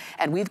jacket.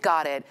 And we've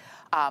got it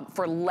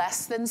for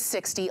less than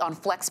 $60 on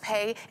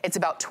FlexPay. It's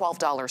about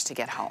 $12 to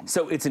get home.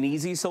 So it's an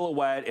easy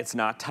silhouette. It's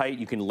not tight.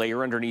 You can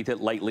layer underneath it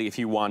lightly if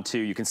you want to.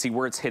 You can see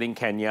where it's hitting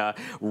Kenya,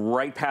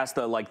 right past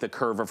the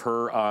curve of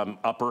her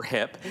upper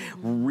hip.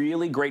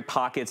 Really great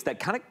pockets that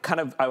kind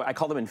of I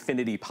call them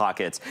infinity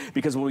pockets,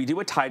 because when we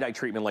do a tie-dye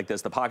treatment like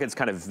this, the pockets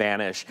kind of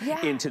vanish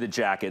into the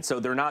jacket. So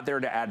they're not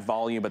there to add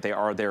volume, but they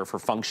are there for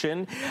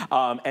function.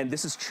 And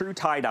this is true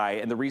tie-dye,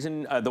 and the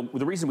reason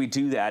we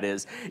do that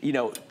is, you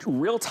know,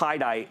 real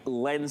tie-dye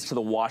lends to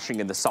the washing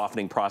and the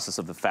softening process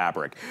of the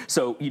fabric.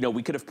 So, you know,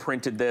 we could have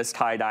printed this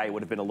tie-dye, it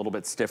would have been a little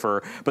bit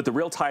stiffer, but the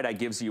real tie-dye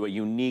gives you a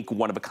unique,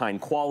 one-of-a-kind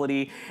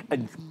quality,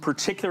 and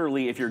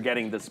particularly if you're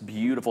getting this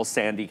beautiful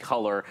sandy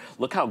color.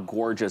 Look how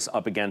gorgeous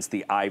up against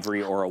the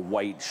ivory or a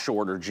white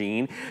shorter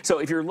jean. So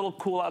if you're a little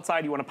cool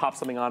outside, you want to pop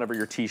something on over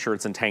your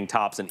t-shirts and tank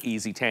tops and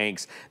easy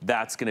tanks,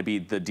 that's going to be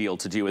the deal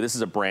to do. And this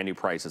is a brand new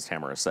price, as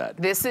Tamara said.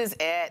 This is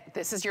it.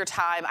 This is your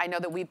time. I know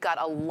that we've got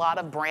a lot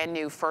of brand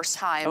new first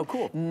time,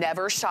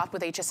 never shopped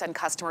with HSN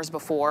customers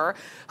before,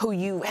 who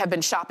you have been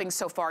shopping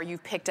so far.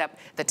 You've picked up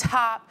the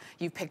top,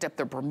 you've picked up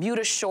the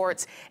Bermuda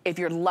shorts. If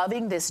you're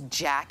loving this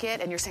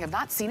jacket and you're saying, I've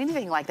not seen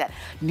anything like that,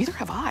 neither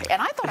have I.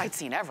 And I thought I'd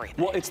seen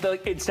everything. Well, it's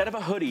instead of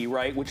a hoodie,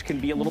 right, which can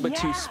be a little bit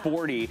too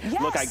sporty.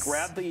 Look, I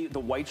grabbed the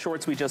white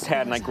shorts we just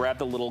had, and I grabbed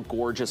the little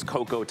gorgeous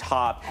cocoa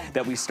top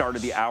that we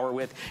started the hour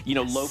with. You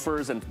know,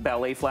 loafers and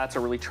ballet flats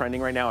are really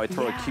trending right now. I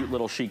throw a cute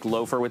little chic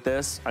loafer with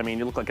this. I mean,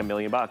 you look like $1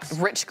 million.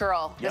 Rich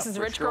girl. This is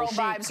rich girl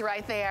vibes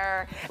right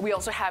there. We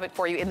also have it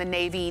for you in the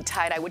navy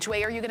tie-dye. Which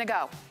way are you gonna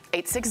go?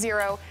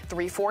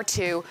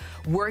 860-342.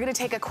 We're gonna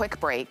take a quick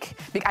break.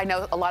 I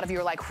know a lot of you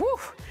are like, whew,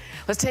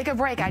 let's take a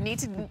break. I need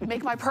to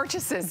make my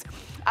purchases.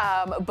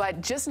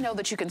 But just know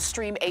that you can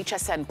stream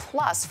HSN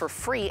Plus for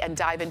free and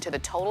dive into the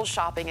total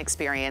shopping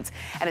experience.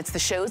 And it's the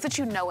shows that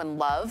you know and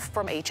love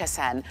from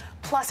HSN,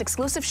 plus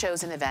exclusive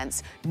shows and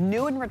events,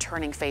 new and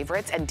returning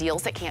favorites, and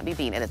deals that can't be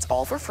beat. And it's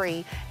all for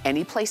free,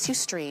 any place you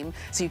stream.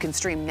 So you can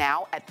stream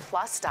now at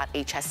plus.hsn.com.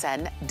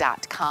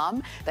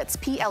 That's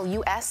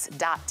plus.hsn.com.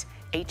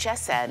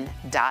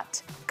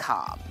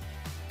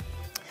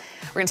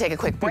 We're gonna take a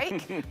quick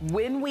break.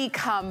 When we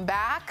come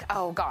back,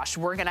 oh gosh,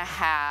 we're gonna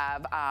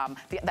have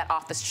that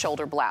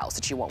off-the-shoulder blouse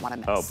that you won't wanna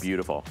miss. Oh,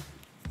 beautiful.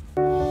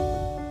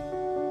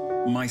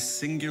 My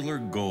singular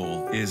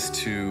goal is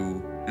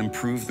to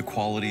improve the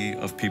quality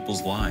of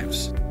people's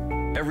lives.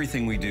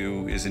 Everything we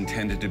do is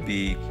intended to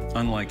be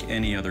unlike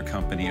any other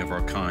company of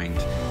our kind.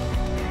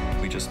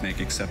 We just make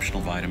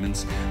exceptional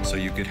vitamins so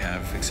you could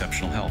have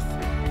exceptional health.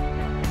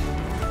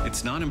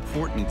 It's not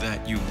important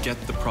that you get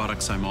the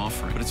products I'm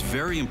offering, but it's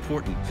very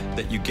important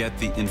that you get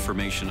the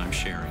information I'm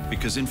sharing,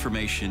 because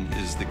information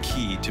is the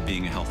key to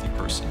being a healthy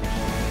person.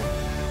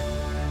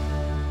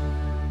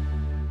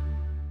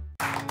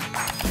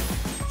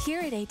 Here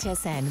at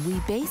HSN, we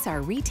base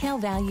our retail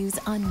values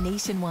on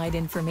nationwide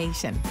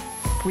information.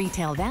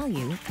 Retail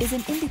value is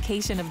an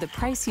indication of the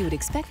price you would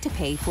expect to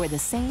pay for the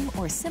same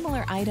or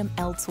similar item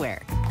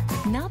elsewhere,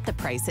 not the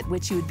price at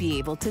which you would be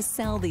able to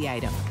sell the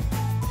item.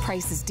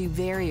 Prices do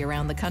vary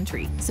around the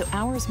country, so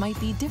ours might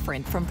be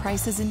different from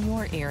prices in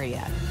your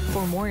area.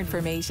 For more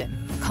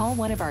information, call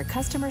one of our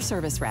customer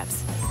service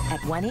reps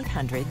at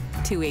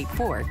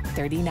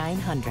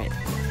 1-800-284-3900.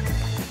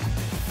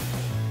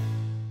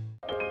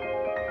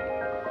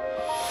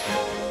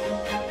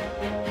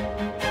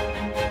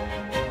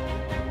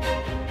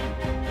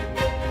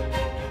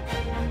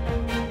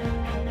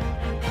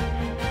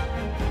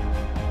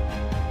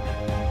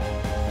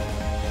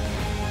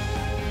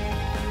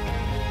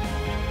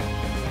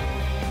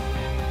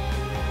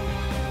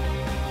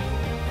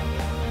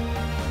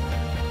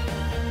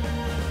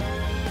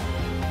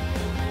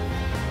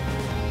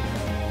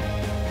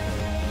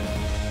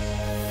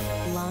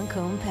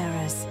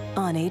 Paris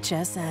on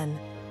HSN.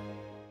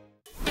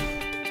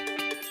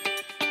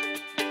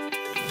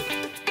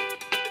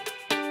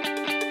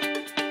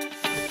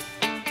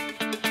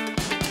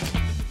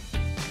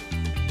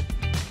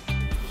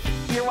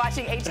 You're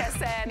watching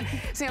HSN.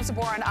 Sam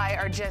Sabora and I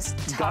are just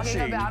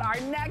talking about our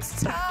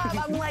next tub.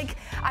 I'm like,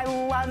 I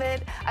love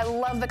it. I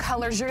love the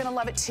colors. You're gonna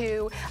love it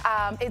too.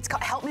 It's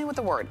called, help me with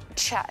the word.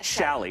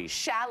 Challis.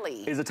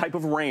 Challis. Is a type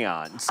of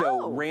rayon.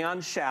 So rayon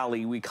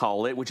challis, we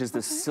call it, which is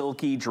the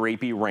silky,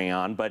 drapey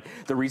rayon. But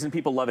the reason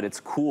people love it, it's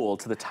cool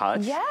to the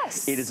touch.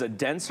 Yes. It is a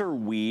denser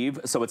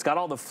weave, so it's got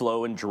all the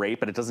flow and drape,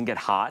 but it doesn't get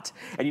hot.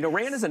 And you know,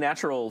 rayon is a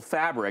natural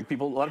fabric.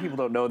 A lot of people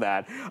don't know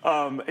that.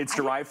 It's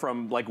derived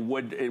from like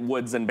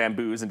woods and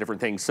bamboos and different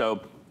things.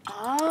 So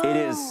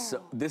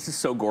this is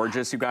so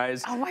gorgeous, you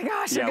guys. Oh my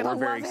gosh, yeah, we're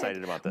very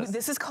excited about this.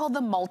 This is called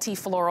the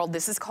multi-floral.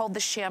 This is called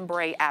the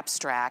chambray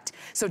abstract.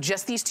 So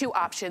just these two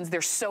options,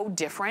 they're so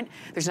different.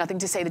 There's nothing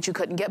to say that you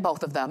couldn't get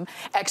both of them.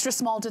 Extra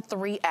small to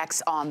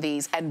 3X on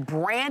these, and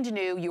brand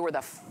new. You were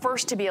the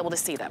first to be able to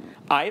see them.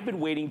 I have been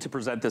waiting to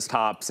present this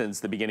top since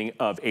the beginning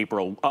of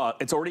April.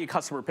 It's already a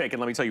customer pick, and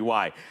let me tell you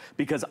why.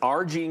 Because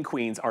our Jean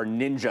Queens are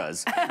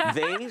ninjas.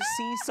 They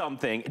see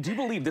something. Do you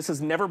believe this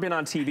has never been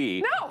on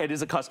TV? No. It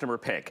is a customer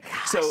pick.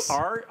 Gosh. So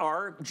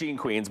our Jean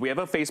Queens, we have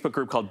a Facebook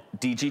group called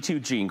DG2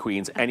 Jean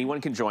Queens.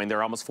 Anyone can join. There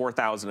are almost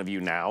 4,000 of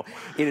you now.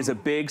 It is a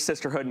big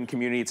sisterhood and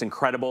community. It's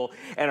incredible.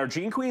 And our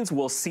Jean Queens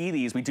will see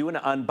these. We do an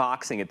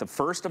unboxing at the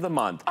first of the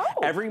month.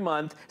 Every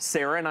month,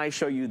 Sarah and I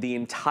show you the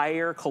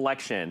entire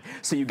collection.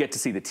 So you get to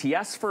see the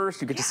TS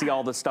first. You get to see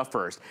all the stuff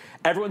first.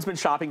 Everyone's been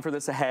shopping for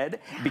this ahead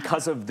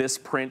because of this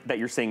print that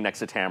you're seeing next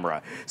to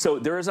Tamara. So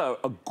there is a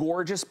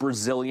gorgeous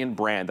Brazilian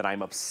brand that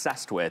I'm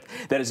obsessed with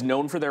that is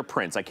known for their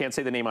prints. I can't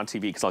say the name on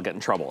TV because I'll get in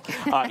trouble,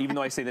 even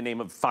though I say the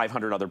name of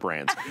 500 other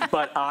brands.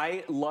 But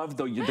I love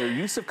their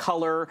use of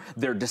color,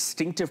 their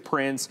distinctive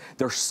prints.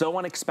 They're so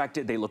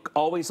unexpected. They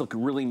always look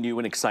really new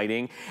and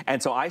exciting.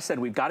 And so I said,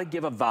 we've got to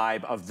give a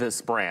vibe of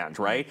this brand,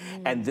 right?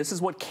 And this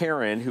is what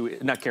Anne,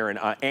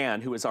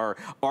 who is our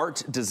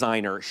art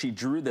designer, she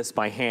drew this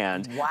by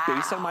hand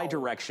based on my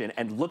direction.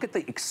 And look at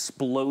the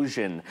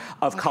explosion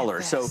of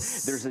color. So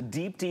there's a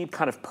deep, deep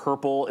kind of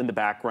purple in the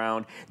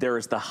background. There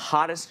is the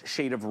hottest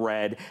shade of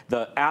red,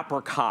 the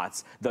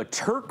apricots, the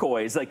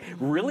turquoise, like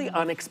really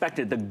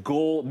unexpected, the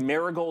gold,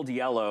 marigold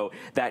yellow,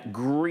 that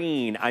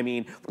green. I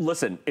mean,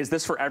 listen, is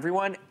this for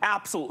everyone?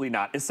 Absolutely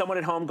not. Is someone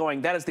at home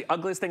going, that is the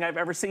ugliest thing I've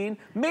ever seen?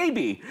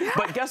 Maybe.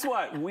 But guess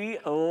what? We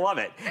love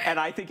it. And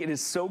I think it is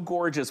so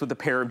gorgeous with a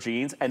pair of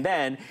jeans. And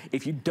then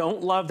if you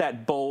don't love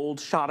that bold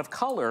shot of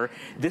color,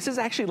 this is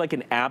actually like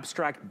an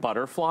abstract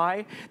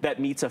butterfly that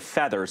meets a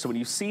feather. So when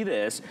you see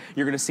this,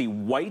 you're going to see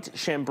white,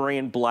 chambray,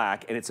 and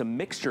black, and it's a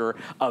mixture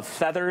of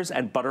feathers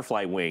and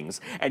butterfly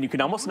wings. And you can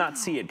almost not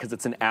see it because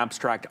it's an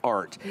abstract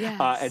art.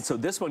 And so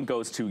this one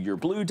goes to your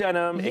blue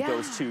denim, it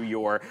goes to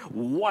your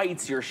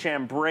whites, your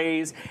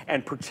chambrays,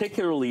 and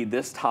particularly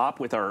this top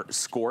with our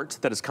skort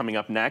that is coming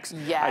up next.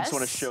 I just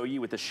want to show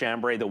you with the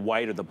chambray, the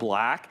white or the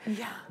black.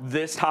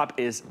 This top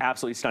is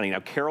absolutely stunning. Now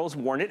Carol's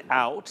worn it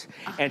out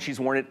and she's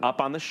worn it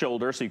up on the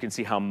shoulder so you can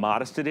see how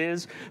modest it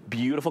is.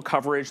 Beautiful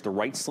coverage, the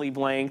right sleeve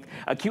length,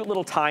 a cute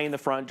little tie in the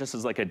front just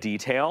as like a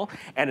detail,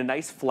 and a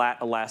nice flat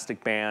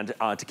elastic band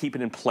to keep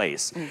it in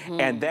place.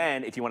 And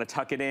then if you want to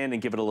tuck it in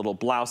and give it a little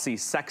blousey,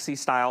 sexy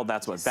style,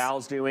 that's what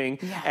Val's doing.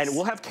 And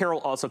we'll have Carol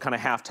also kind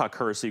of half tuck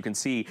hers so you can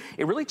see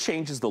it really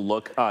changes the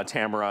look,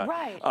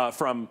 Tamara,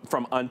 from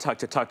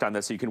untucked to tucked on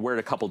this, so you can wear it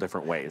a couple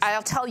different ways.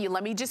 I'll tell you,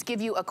 let me just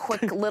give you a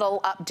quick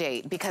little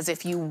update, because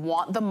if you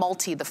want the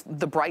multi,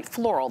 the bright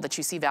floral that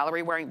you see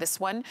Valerie wearing, this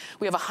one,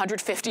 we have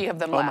 150 of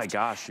them left. Oh my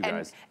gosh, you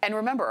guys. And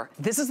remember,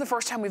 this is the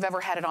first time we've ever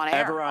had it on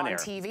air, on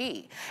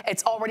TV.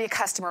 It's already a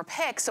customer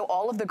pick, so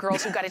all of the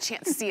girls who got a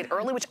chance to see it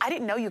early, which I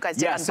didn't know you guys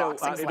did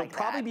unboxings it'll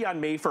probably be on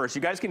May 1st.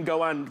 You guys can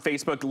go on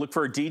Facebook, look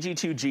for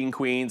DG2 Jean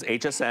Queens,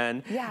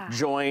 HSN,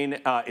 join.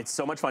 It's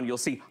so much fun. You'll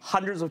see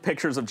hundreds of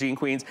pictures of Jean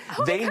Queens.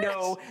 They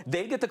know,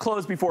 they get the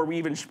clothes before we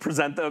even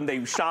present them.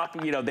 They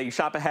shop, you know, they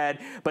shop ahead.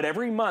 But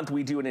every month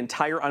we do an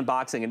entire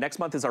unboxing, and next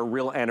month is our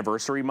real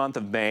anniversary month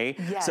of May.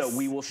 So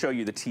we will show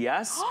you the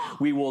TS.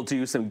 We will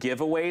do some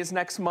giveaways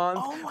next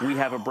month. We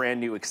have a brand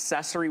new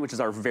accessory, which is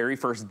our very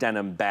first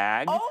denim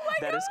bag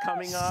that is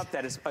coming up.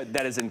 That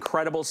is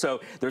incredible.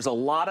 So there's a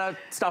lot of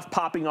stuff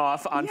popping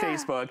off on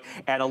Facebook,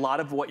 and a lot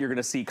of what you're going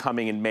to see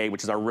coming in May,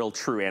 which is our real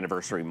true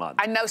anniversary month.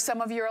 I know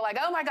some of you are like,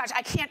 oh my gosh,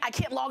 I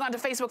can't log on to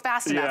Facebook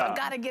fast enough. I've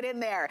got to get in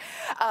there.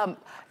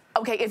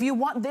 Okay, if you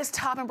want this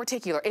top in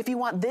particular, if you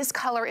want this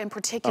color in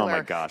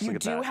particular, you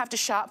do have to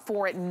shop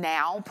for it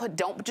now.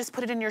 Don't just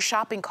put it in your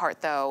shopping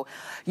cart though.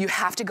 You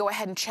have to go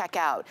ahead and check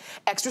out.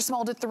 Extra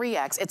small to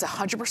 3X, it's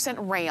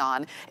 100%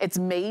 rayon. It's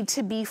made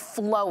to be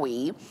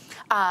flowy.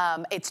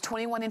 It's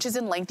 21 inches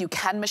in length. You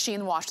can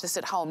machine wash this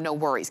at home, no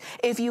worries.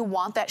 If you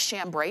want that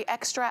chambray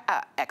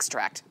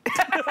extract.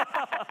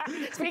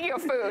 Speaking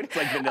of food. It's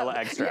like vanilla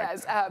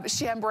extract. Yes,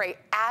 chambray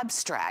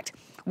abstract.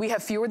 We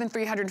have fewer than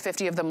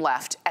 350 of them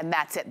left, and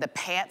that's it. The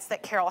pants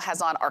that Carol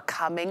has on are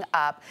coming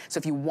up. So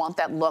if you want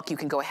that look, you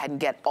can go ahead and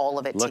get all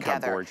of it together. Look how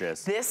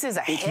gorgeous. This is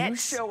a hit. If you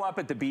show up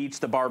at the beach,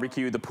 the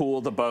barbecue, the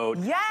pool, the boat,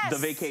 the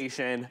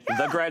vacation,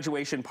 the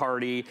graduation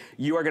party,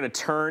 you are gonna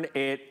turn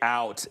it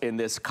out in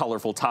this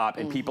colorful top,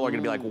 and people are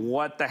gonna be like,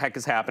 what the heck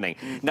is happening?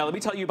 Now, let me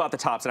tell you about the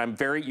tops,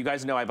 and you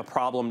guys know I have a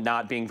problem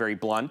not being very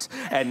blunt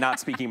and not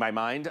speaking my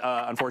mind,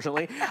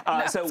 unfortunately.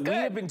 So we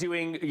have been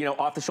doing, you know,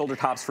 off-the-shoulder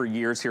tops for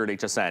years here at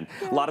HSN.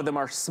 A lot of them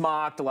are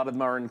smocked, a lot of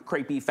them are in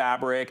crepey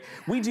fabric.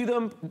 We do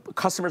them,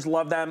 customers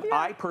love them.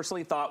 I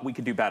personally thought we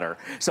could do better.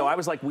 So I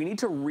was like, we need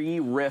to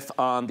re-riff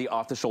on the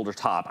off-the-shoulder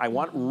top. I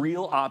want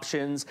real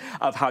options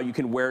of how you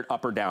can wear it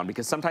up or down,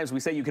 because sometimes we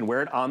say you can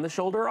wear it on the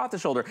shoulder or off the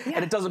shoulder,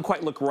 and it doesn't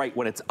quite look right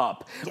when it's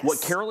up.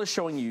 What Carol is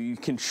showing you, you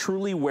can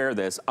truly wear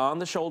this on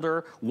the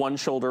shoulder, one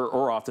shoulder,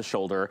 or off the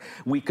shoulder.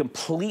 We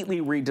completely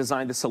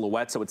redesigned the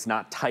silhouette so it's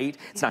not tight.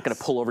 It's not gonna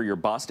pull over your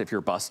bust if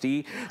you're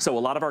busty. So a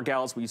lot of our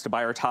gals, we used to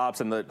buy our tops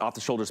and the off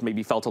the shoulders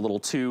maybe felt a little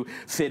too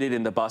fitted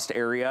in the bust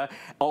area.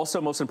 Also,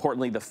 most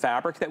importantly, the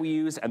fabric that we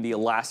used and the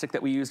elastic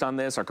that we used on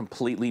this are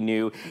completely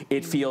new.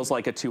 It feels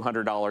like a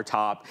 $200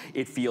 top.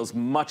 It feels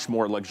much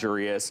more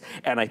luxurious,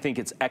 and I think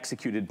it's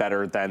executed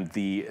better than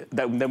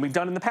we've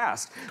done in the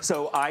past.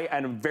 So I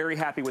am very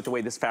happy with the way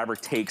this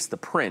fabric takes the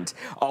print.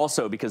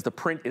 Also, because the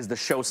print is the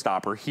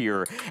showstopper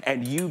here,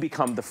 and you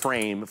become the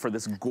frame for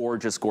this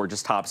gorgeous,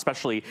 gorgeous top,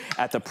 especially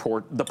at the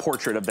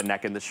portrait of the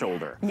neck and the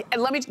shoulder.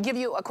 And let me give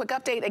you a quick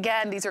update.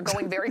 Again, these are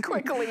going very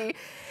quickly.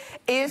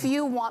 If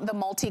you want the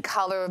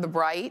multicolor, the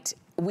bright,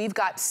 we've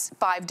got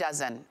 5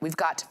 dozen. We've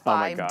got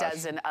 5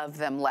 dozen of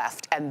them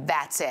left, and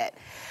that's it.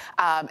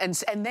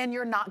 And then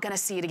you're not gonna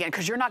see it again,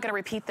 because you're not gonna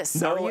repeat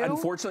this, are you? No,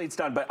 unfortunately it's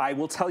done, but I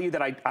will tell you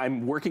that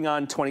I'm working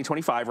on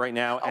 2025 right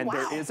now, and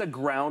there is a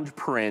ground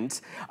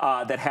print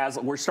that has,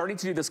 we're starting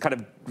to do this kind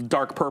of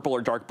dark purple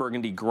or dark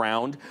burgundy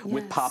ground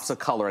with pops of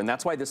color, and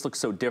that's why this looks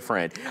so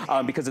different,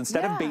 because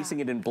instead of basing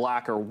it in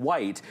black or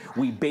white,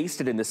 we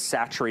based it in this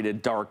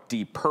saturated, dark,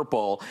 deep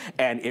purple,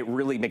 and it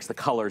really makes the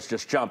colors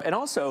just jump. And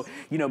also,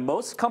 you know,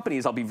 most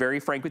companies, I'll be very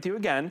frank with you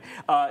again,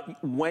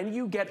 when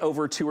you get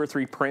over 2 or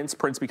 3 prints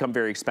become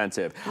very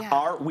expensive.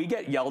 We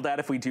get yelled at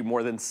if we do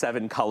more than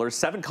 7 colors.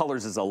 7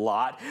 colors is a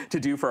lot to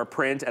do for a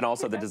print, and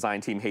also the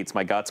design team hates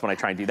my guts when I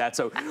try and do that.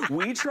 So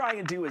we try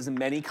and do as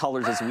many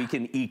colors as we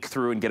can eke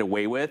through and get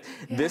away with.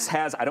 This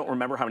has, I don't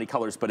remember how many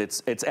colors, but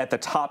it's at the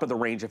top of the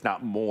range, if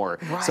not more.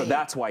 So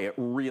that's why it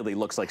really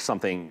looks like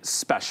something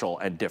special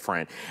and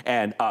different.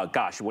 And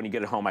gosh, when you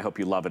get it home, I hope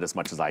you love it as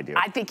much as I do.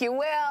 I think you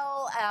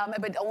will,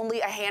 but only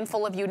a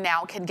handful of you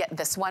now can get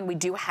this one. We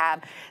do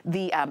have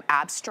the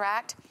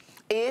abstract.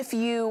 If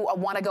you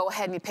want to go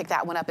ahead and you pick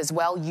that one up as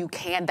well, you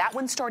can. That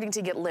one's starting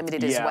to get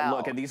limited as well. Yeah,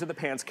 look, and these are the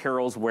pants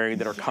Carol's wearing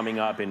that are coming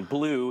up in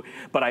blue,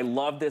 but I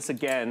love this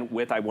again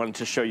with, I wanted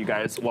to show you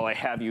guys while I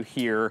have you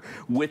here,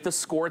 with the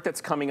skirt that's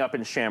coming up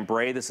in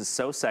chambray. This is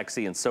so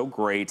sexy and so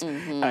great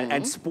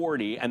and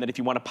sporty, and then if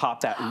you want to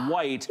pop that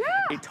white,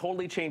 it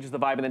totally changes the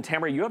vibe. And then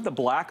Tamara, you have the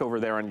black over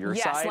there on your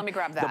side. Yes, let me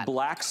grab that. The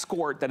black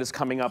skirt that is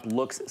coming up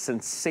looks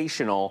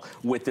sensational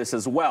with this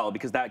as well,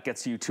 because that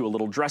gets you to a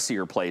little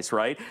dressier place,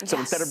 right? So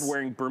instead of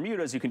wearing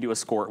Bermudas, you can do a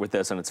skirt with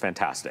this, and it's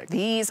fantastic.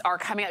 These are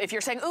coming up. If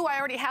you're saying, ooh, I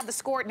already have the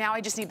skirt, now I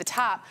just need the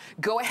top,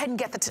 go ahead and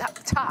get the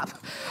top.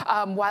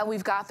 While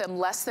we've got them,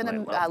 less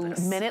than a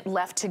minute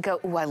left to go.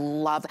 Ooh, I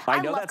love that.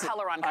 I love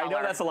color on color. I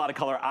know that's a lot of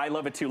color. I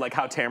love it too, like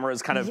how Tamara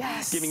is kind of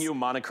giving you a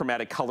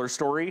monochromatic color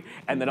story,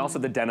 and then also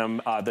the denim,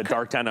 the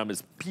dark denim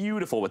is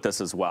beautiful with this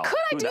as well. Could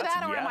I do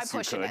that, or am I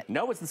pushing it?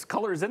 No, this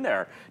color is in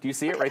there. Do you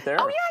see it right there?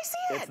 Oh yeah, I see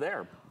it. It's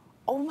there.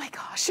 Oh my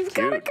gosh, you've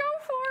got to go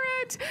for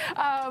it.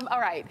 All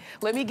right,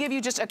 let me give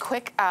you just a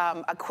quick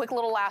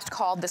little last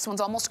call. This one's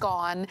almost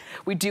gone.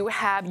 We do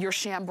have your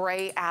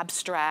chambray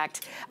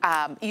abstract.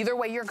 Either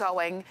way you're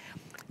going,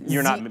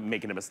 You're not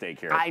making a mistake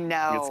here. I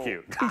know. It's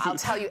cute. I'll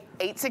tell you,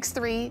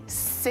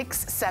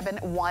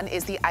 863-671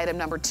 is the item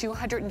number.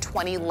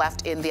 220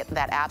 left in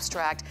that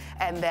abstract.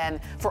 And then,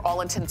 for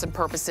all intents and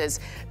purposes,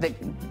 the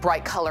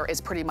bright color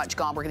is pretty much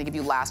gone. We're going to give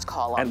you last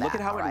call on that. And look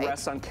at how it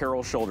rests on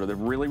Carol's shoulder. The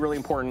really, really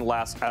important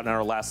in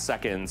our last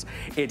seconds.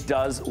 It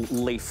does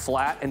lay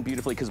flat and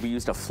beautifully because we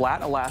used a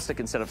flat elastic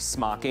instead of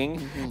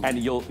smocking. And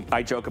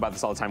I joke about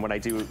this all the time when I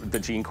do the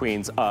Jean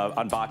Queens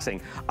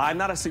unboxing. I'm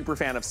not a super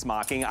fan of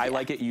smocking. I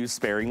like it used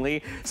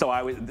sparingly.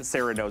 So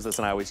Sarah knows this,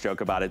 and I always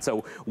joke about it.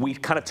 So we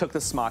kind of took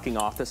the smocking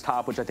off this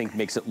top, which I think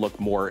makes it look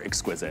more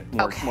exquisite,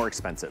 more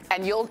expensive.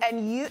 And you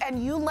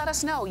let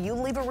us know. You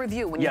leave a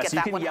review when you get that one.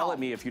 Yes, you can yell at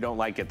me if you don't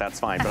like it. That's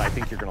fine, but I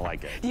think you're gonna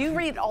like it. You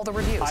read all the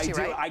reviews too,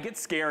 right? I get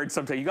scared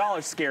sometimes. You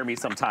all scare me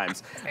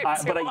sometimes.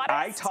 But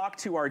I talk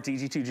to our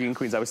DG2 Jean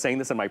Queens. I was saying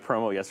this in my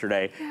promo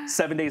yesterday.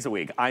 7 days a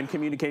week, I'm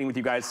communicating with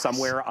you guys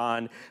somewhere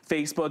on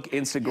Facebook,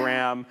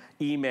 Instagram,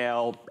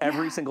 email.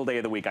 Every single day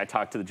of the week, I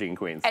talk to the Jean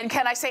Queens. And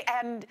can I say,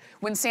 and and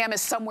when Sam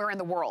is somewhere in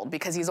the world,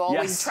 because he's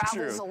always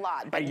travels a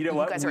lot. But you know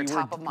what? guys are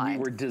top of mind.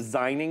 We were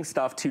designing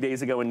stuff 2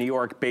 days ago in New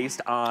York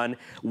based on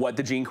what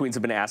the Jean Queens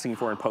have been asking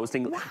for and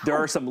posting. Wow. There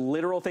are some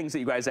literal things that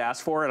you guys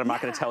asked for, and I'm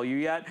not going to tell you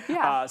yet.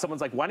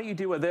 Someone's like, why don't you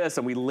do this?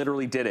 And we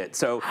literally did it.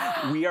 So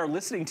we are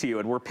listening to you,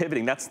 and we're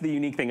pivoting. That's the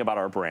unique thing about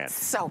our brand.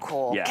 So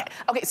cool. Yeah.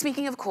 Okay,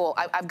 speaking of cool,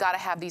 I've got to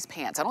have these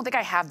pants. I don't think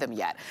I have them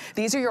yet.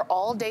 These are your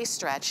all-day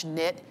stretch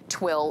knit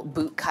twill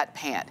boot cut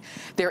pant.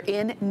 They're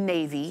in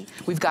navy.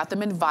 We've got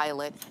them in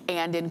violet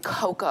and in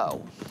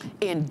cocoa,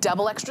 in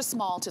double extra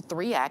small to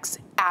 3X,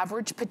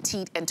 average,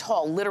 petite, and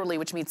tall, literally,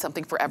 which means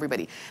something for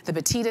everybody. The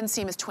petite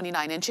inseam is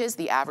 29 inches,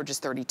 the average is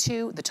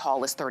 32, the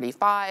tall is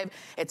 35.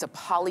 It's a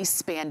poly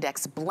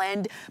spandex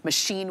blend,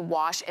 machine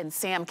wash, and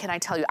Sam, can I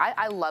tell you,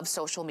 I love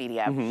social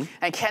media.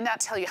 I cannot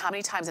tell you how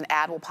many times an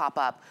ad will pop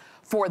up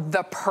for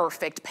the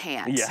perfect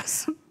pants.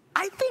 Yes.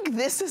 I think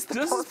this is the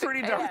perfect This is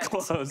pretty darn pant.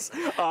 close.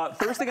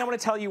 First thing I want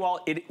to tell you all,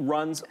 it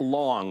runs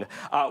long.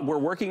 We're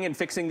working and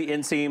fixing the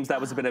inseams.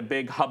 That was been a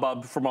big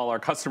hubbub from all our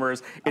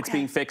customers. It's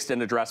being fixed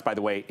and addressed, by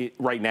the way,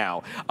 right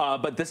now.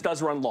 But this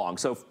does run long.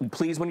 So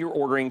please, when you're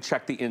ordering,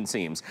 check the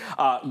inseams.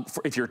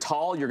 If you're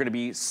tall, you're going to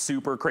be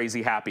super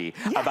crazy happy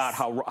about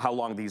how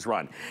long these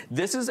run.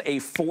 This is a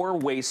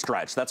 4-way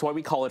stretch. That's why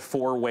we call it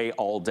 4-way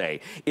all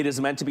day. It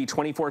is meant to be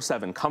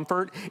 24/7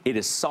 comfort. It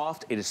is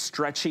soft. It is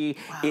stretchy.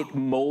 It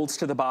molds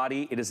to the body.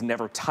 It is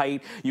never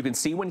tight. You can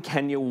see when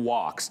Kenya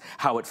walks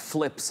how it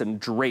flips and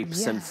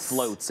drapes and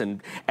floats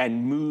and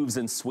moves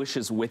and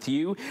swishes with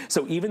you.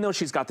 So even though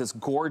she's got this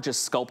gorgeous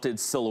sculpted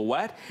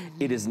silhouette,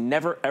 it is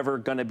never ever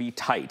gonna be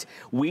tight.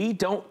 We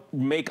don't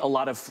make a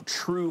lot of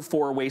true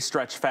 4-way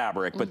stretch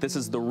fabric, but this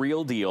is the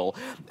real deal.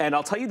 And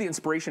I'll tell you the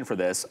inspiration for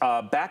this.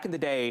 Back in the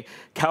day,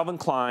 Calvin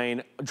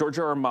Klein,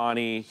 Giorgio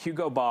Armani,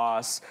 Hugo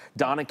Boss,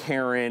 Donna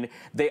Karan,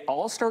 they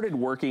all started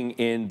working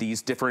in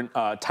these different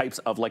types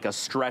of like a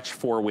stretch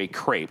 4-way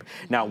crepe.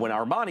 Now, when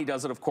Armani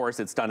does it, of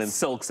course, it's done in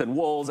silks and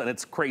wools, and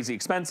it's crazy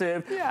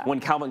expensive. When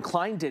Calvin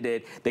Klein did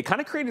it, they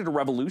kind of created a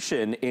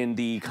revolution in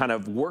the kind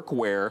of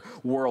workwear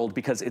world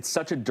because it's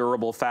such a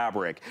durable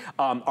fabric.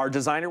 Our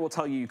designer will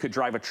tell you you could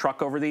drive a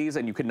truck over these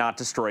and you could not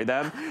destroy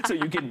them. So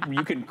you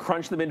can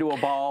crunch them into a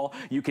ball,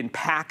 you can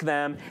pack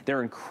them.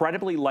 They're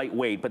incredibly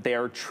lightweight, but they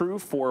are a true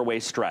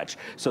 4-way stretch.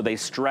 So they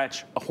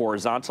stretch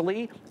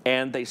horizontally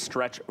and they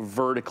stretch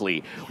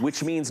vertically,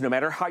 which means no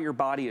matter how your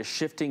body is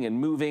shifting and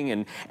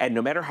moving and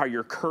no matter how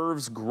your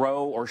curves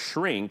grow or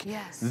shrink,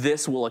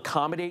 this will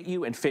accommodate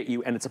you and fit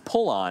you, and it's a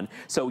pull-on,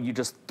 so you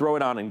just throw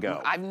it on and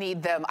go. I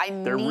need them.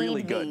 They're need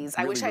really good. these.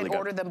 Really, I wish I had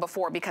ordered them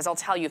before, because I'll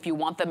tell you, if you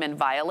want them in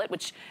violet,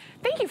 which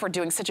thank you for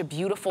doing such a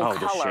beautiful color.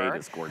 The shade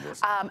is gorgeous.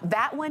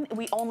 That one,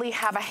 we only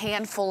have a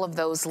handful of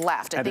those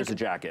left. I think there's a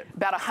jacket.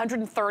 About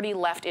 130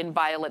 left in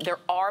violet. There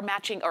are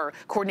matching or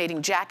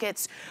coordinating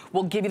jackets.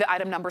 We'll give you the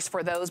item numbers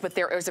for those, but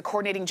there is a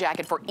coordinating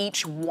jacket for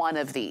each one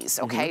of these,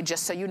 okay?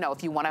 Just so you know,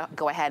 if you want to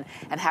go ahead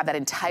and have that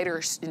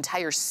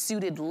entire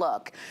suited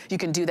look, you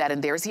can do that.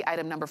 And there's the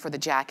item number for the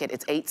jacket.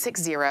 It's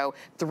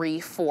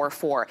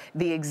 860344.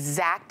 The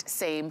exact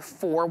same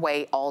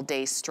 4-way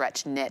all-day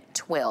stretch knit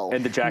twill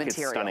And the jacket's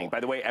material. stunning. By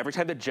the way, every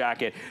time the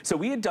jacket, so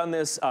we had done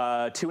this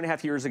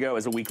 2.5 years ago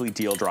as a weekly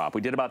deal drop.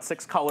 We did about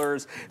 6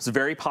 colors. It was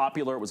very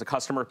popular. It was a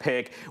customer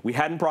pick. We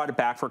hadn't brought it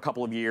back for a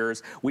couple of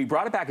years. We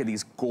brought it back in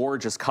these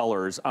gorgeous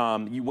colors.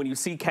 When you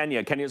see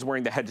Kenya's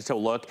wearing the head-to-toe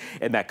look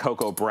in that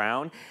cocoa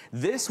brown.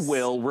 This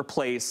will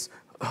replace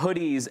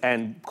hoodies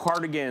and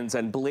cardigans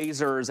and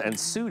blazers and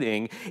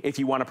suiting if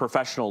you want a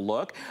professional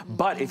look.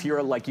 But if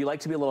you're like, you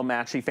like to be a little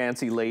matchy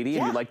fancy lady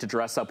and you like to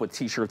dress up with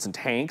t-shirts and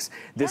tanks,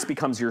 this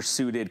becomes your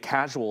suited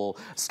casual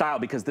style,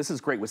 because this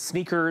is great with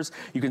sneakers.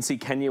 You can see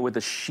Kenya with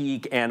a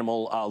chic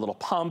animal little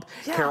pump.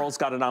 Carol's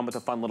got it on with a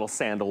fun little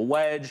sandal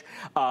wedge.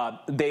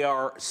 They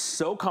are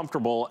so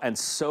comfortable and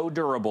so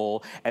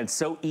durable and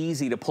so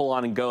easy to pull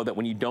on and go that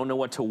when you don't know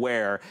what to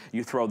wear,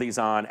 you throw these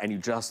on and you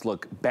just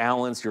look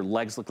balanced. Your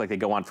legs look like they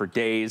go on for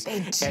days.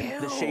 And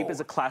the shape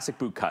is a classic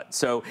boot cut.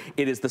 So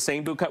it is the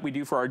same boot cut we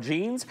do for our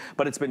jeans,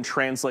 but it's been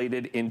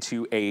translated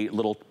into a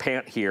little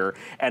pant here.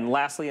 And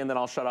lastly, and then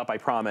I'll shut up, I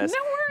promise. No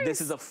worries.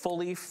 This is a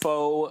fully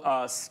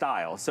faux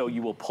style. So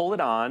you will pull it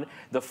on.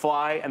 The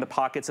fly and the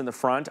pockets in the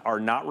front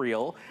are not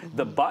real.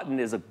 The button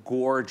is a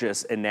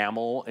gorgeous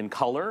enamel in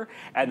color.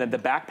 And then the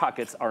back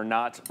pockets are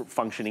not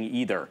functioning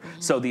either.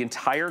 So the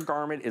entire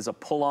garment is a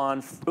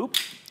pull-on,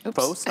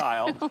 faux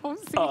style.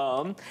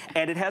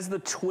 And it has the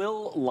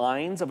twill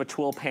lines of a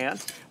twill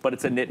pant, but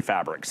it's a knit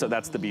fabric. So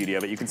that's the beauty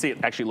of it. You can see it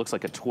actually looks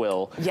like a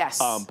twill.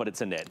 But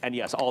it's a knit. And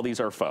yes, all these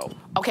are faux.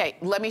 Okay,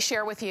 let me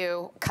share with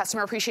you,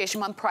 Customer Appreciation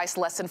Month price,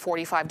 less than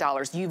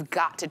 $45. You've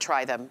got to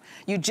try them.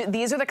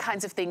 These are the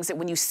kinds of things that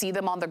when you see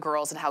them on the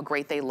girls and how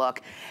great they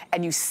look,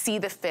 and you see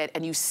the fit,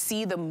 and you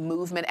see the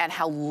movement and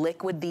how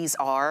liquid these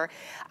are,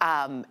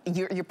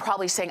 you're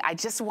probably saying, I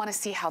just want to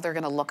see how they're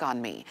going to look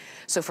on me.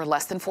 So for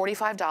less than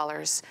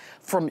 $45,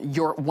 from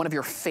one of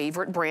your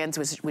favorite brands,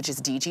 which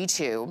is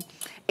DG2,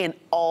 in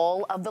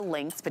all of the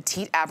lengths,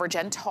 petite, average,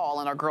 and tall,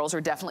 and our girls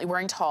are definitely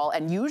wearing tall,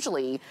 and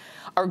usually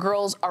our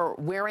girls are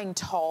wearing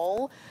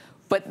tall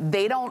but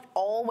they don't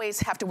always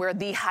have to wear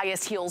the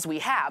highest heels we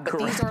have, but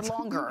these are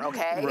longer,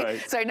 okay?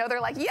 Right. So I know they're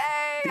like, yay,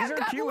 These are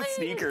cute with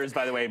sneakers,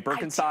 by the way.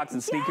 Birkenstocks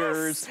and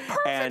sneakers.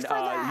 And, you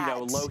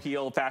know, low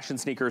heel fashion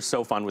sneakers,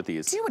 so fun with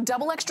these. Do a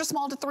double extra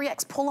small to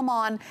 3X, pull them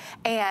on,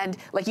 and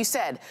like you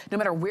said, no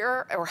matter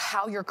where or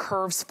how your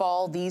curves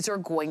fall, these are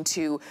going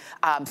to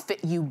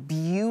fit you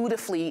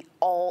beautifully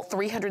all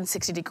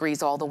 360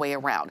 degrees all the way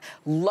around.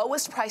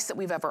 Lowest price that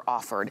we've ever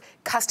offered,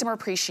 Customer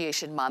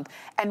Appreciation Month,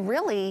 and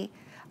really,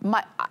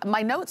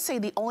 my notes say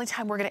the only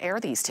time we're going to air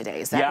these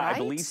today. Is that right? Yeah, I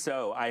believe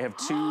so. I have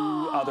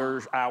 2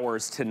 other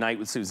hours tonight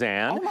with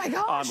Suzanne. Oh my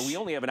gosh. We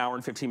only have an hour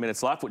and 15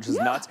 minutes left, which is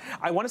nuts.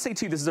 I want to say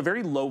too, this is a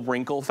very low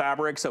wrinkle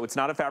fabric, so it's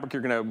not a fabric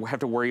you're going to have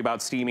to worry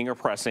about steaming or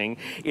pressing.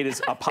 It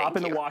is a pop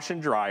in the wash and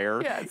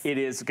dryer. Yes. It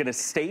is going to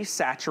stay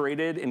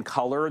saturated in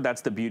color. That's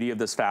the beauty of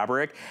this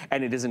fabric,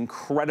 and it is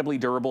incredibly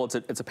durable.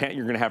 It's a pant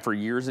you're going to have for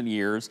years and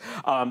years.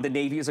 The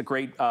navy is a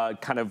great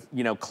kind of,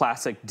 you know,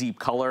 classic deep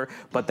color,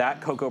 but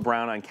that cocoa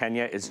brown on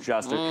Kenya is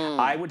just,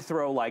 I would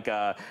throw like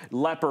a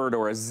leopard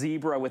or a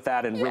zebra with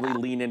that and really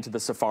lean into the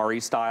safari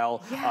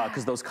style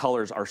because those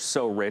colors are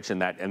so rich in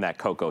that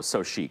cocoa,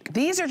 so chic.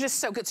 These are just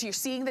so good. So you're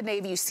seeing the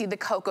navy, you see the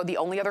cocoa. The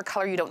only other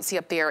color you don't see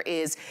up there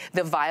is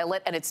the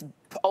violet, and it's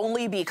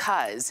only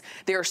because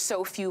there are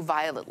so few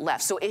violet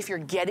left. So if you're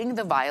getting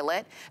the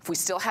violet, if we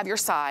still have your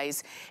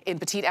size in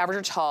petite, average,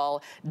 or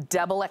tall,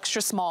 double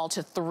extra small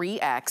to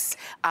 3X,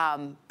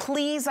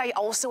 please, I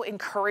also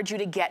encourage you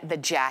to get the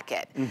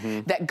jacket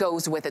that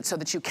goes with it so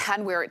that you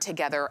can wear it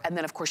together, and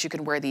then of course you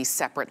can wear these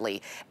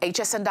separately.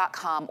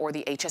 hsn.com or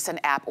the HSN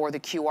app or the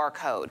QR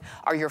code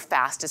are your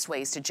fastest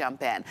ways to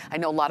jump in. I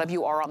know a lot of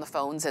you are on the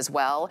phones as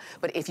well,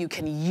 but if you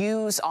can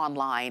use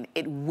online,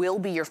 it will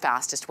be your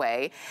fastest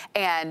way.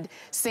 And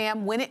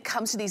Sam, when it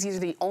comes to these are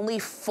the only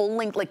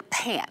full-length like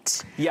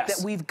pant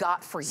that we've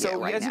got for you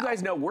right now. As you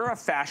guys know, we're a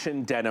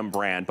fashion denim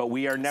brand, but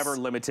we are never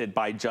limited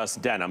by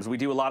just denims. We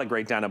do a lot of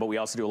great denim, but we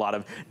also do a lot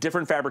of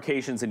different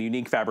fabrications and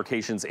unique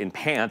fabrications in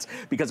pants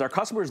because our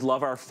customers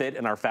love our fit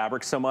and our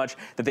fabric so much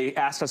that they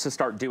asked us to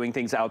start doing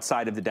things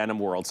outside of the denim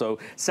world. So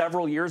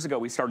several years ago,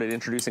 we started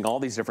introducing all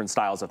these different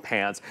styles of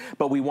pants,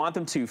 but we want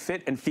them to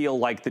fit and feel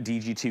like the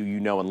DG2 you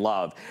know and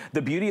love.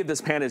 The beauty of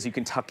this pant is you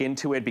can tuck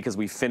into it because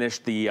we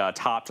finished the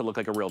top to look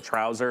like a real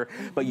trouser,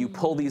 but you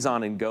pull these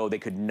on and go. They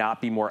could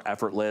not be more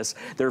effortless.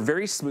 They're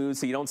very smooth,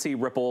 so you don't see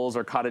ripples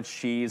or cottage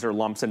cheese or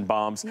lumps and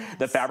bumps.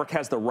 The fabric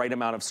has the right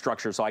amount of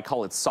structure, so I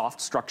call it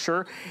soft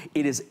structure.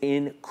 It is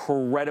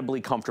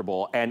incredibly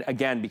comfortable, and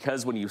again,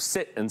 because when you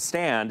sit and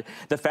stand,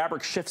 the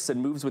fabric shifts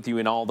and moves with you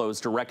in all those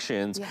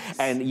directions,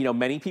 and you know,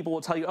 many people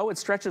will tell you, oh, it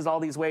stretches all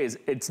these ways.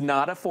 It's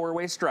not a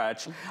four-way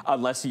stretch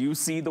unless you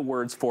see the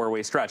words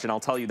four-way stretch, and I'll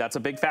tell you, that's a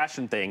big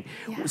fashion thing.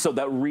 So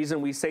the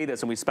reason we say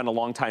this, and we spent a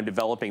long time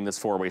developing this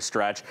four-way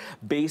stretch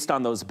based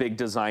on those big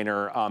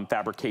designer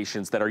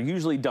fabrications that are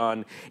usually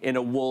done in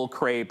a wool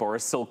crepe or a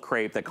silk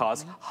crepe that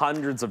cost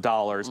hundreds of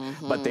dollars,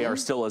 but they are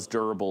still as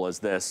durable as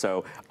this.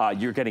 So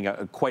you're getting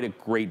quite a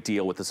great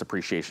deal with this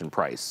appreciation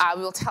price. I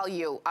will tell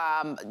you,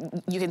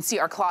 you can see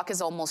our clock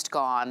is almost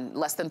gone,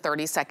 less than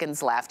 30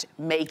 seconds left.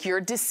 Make your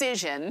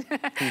decision.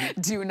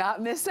 Do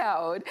not miss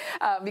out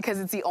because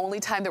it's the only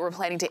time that we're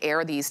planning to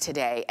air these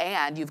today,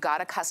 and you've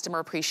got a Customer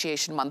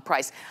Appreciation Month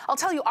price. I'll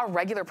tell you, our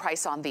regular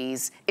price on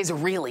these is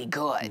really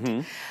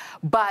good.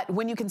 But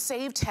when you can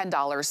save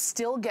 $10,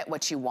 still get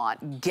what you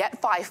want,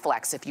 get 5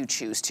 flex if you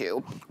choose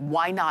to,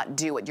 why not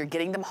do it? You're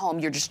getting them home,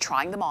 you're just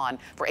trying them on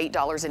for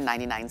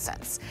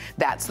 $8.99.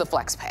 That's the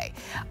flex pay.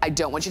 I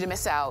don't want you to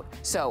miss out.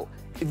 So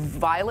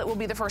violet will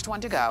be the first one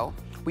to go.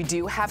 We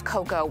do have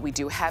cocoa, we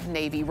do have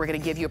navy. We're gonna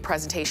give you a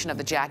presentation of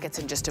the jackets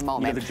in just a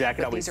moment. You know, the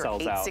jacket always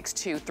sells out.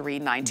 These are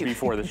 862-392.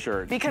 Before the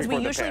shirt. Because we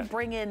usually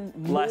bring in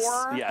more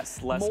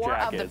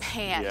of the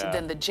pant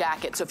than the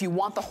jacket. So if you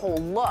want the whole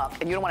look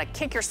and you don't wanna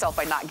kick yourself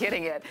by not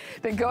getting it,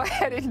 then go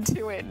ahead and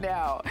do it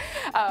now.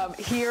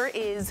 Here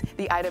is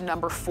the item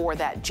number for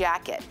that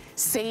jacket.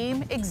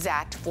 Same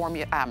exact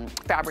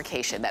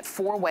fabrication, that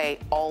 4-way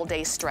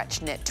all-day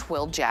stretch knit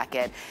twill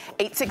jacket.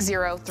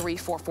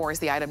 860-344 is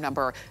the item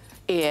number.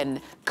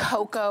 In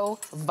cocoa,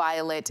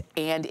 violet,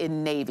 and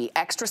in navy.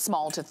 Extra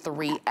small to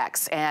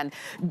 3X. And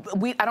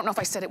I don't know if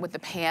I said it with the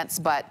pants,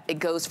 but it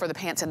goes for the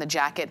pants and the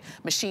jacket.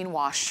 Machine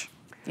wash.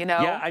 You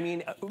know? Yeah, I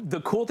mean, the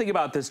cool thing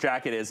about this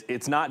jacket is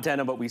it's not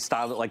denim, but we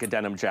styled it like a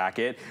denim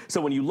jacket. So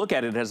when you look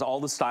at it, it has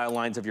all the style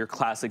lines of your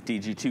classic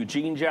DG2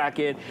 jean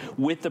jacket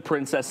with the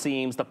princess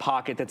seams, the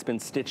pocket that's been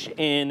stitched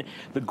in,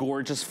 the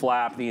gorgeous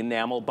flap, the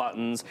enamel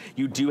buttons.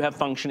 You do have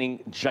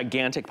functioning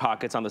gigantic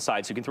pockets on the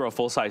side, so you can throw a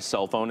full-size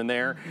cell phone in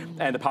there,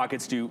 and the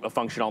pockets do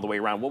function all the way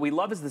around. What we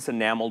love is this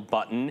enameled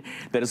button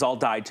that is all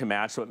dyed to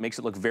match, so it makes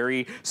it look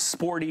very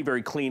sporty,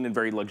 very clean, and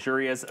very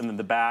luxurious. And then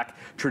the back,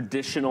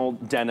 traditional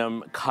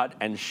denim cut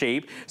and and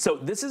shape. So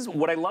this is,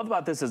 what I love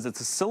about this is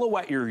it's a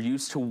silhouette you're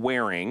used to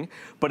wearing,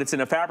 but it's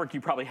in a fabric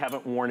you probably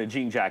haven't worn a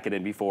jean jacket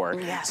in before.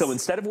 Yes. So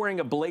instead of wearing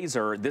a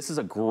blazer, this is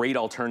a great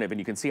alternative, and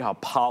you can see how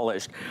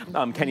polished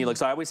Kenny looks.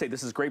 So I always say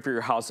this is great for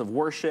your house of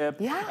worship.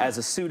 Yeah. As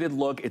a suited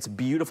look, it's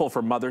beautiful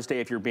for Mother's Day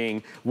if you're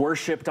being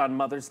worshipped on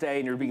Mother's Day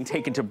and you're being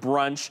taken to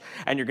brunch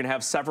and you're gonna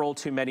have several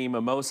too many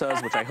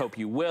mimosas, which I hope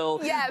you will.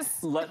 Yes.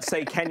 Let's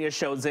say Kenya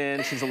shows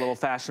in, she's a little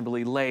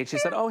fashionably late. She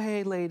said, oh,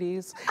 hey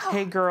ladies,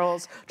 hey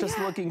girls, just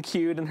looking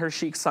cute in her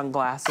chic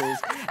sunglasses.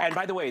 And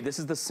by the way, this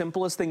is the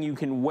simplest thing you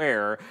can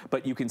wear,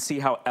 but you can see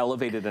how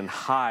elevated and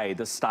high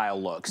the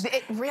style looks.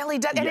 It really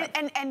does, and,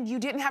 Yeah. and you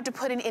didn't have to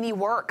put in any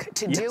work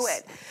to do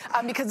it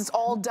because it's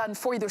all done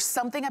for you. There's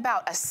something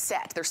about a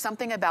set. There's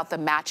something about the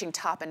matching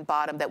top and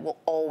bottom that will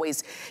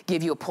always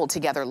give you a pulled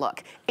together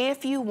look.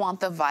 If you want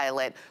the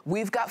violet,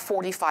 we've got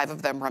 45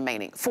 of them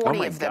remaining.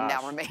 40 of them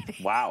now remaining.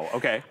 Wow,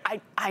 okay.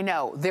 I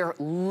know, they're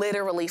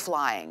literally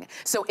flying.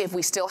 So if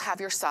we still have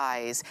your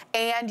size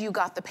and you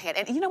got the pant,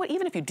 and you know what,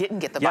 even if you didn't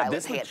get the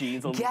violet pant,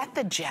 get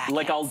the jacket.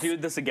 Like I'll do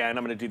this again,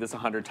 I'm gonna do this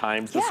 100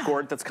 times. The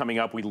skirt that's coming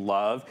up, we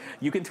love.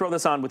 You can throw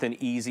this on with an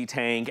easy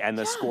tank and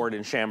the skirt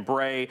in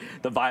chambray.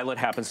 The violet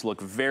happens to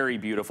look very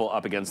beautiful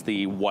up against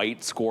the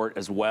white skirt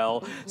as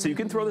well. So you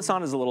can throw this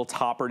on as a little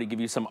topper to give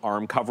you some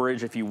arm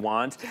coverage if you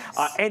want.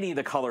 Any of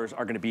the colors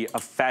are gonna be a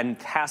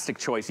fantastic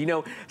choice. You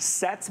know,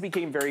 sets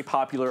became very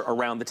popular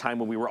around the time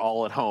when we were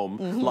all at home,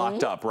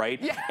 locked up,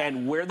 right?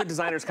 And where the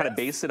designers kind of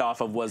based it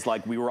off of was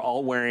like we were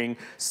all wearing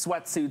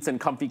sweatsuits and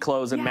comfy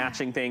clothes and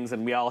matching things,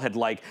 and we all had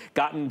like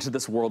gotten into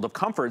this world of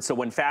comfort. So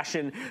when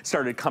fashion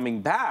started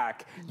coming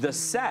back, the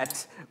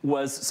set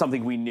was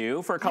something we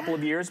knew for a couple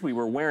of years we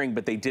were wearing,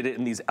 but they did it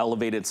in these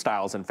elevated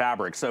styles and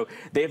fabrics. So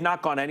they have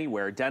not gone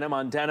anywhere. Denim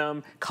on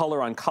denim,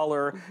 color on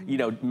color, you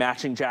know,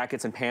 matching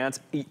jackets and pants.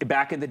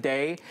 Back in the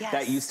day,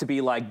 that used to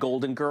be like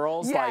Golden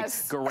Girls, like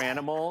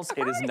Garanimals.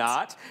 It is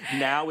not.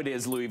 Now it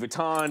is Louis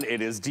Vuitton,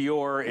 it is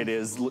Dior, it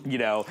is, you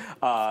know,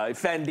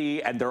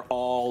 Fendi, and they're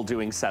all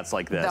doing sets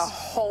like this. The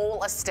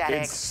whole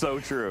aesthetic. It's so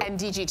true. And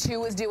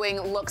DG2 is doing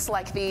looks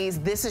like these.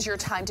 This is your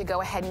time to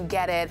go ahead and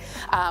get it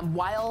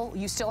while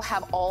you still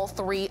have all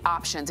three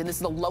options. And this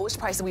is the lowest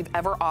price that we've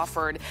ever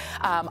offered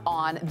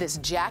on this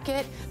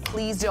jacket.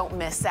 Please don't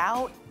miss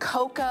out.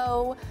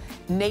 Cocoa,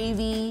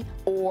 navy,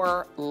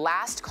 or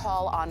last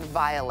call on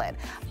violet.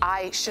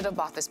 I should have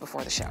bought this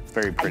before the show.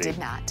 Very pretty. I did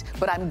not,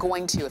 but I'm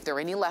going to. If there are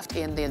any left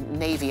in the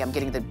navy, I'm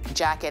getting the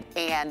jacket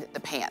and the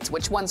pants.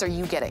 Which ones are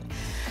you getting?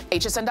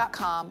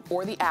 hsn.com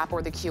or the app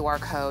or the QR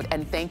code.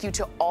 And thank you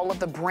to all of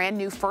the brand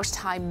new, first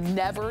time,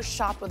 never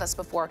shopped with us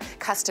before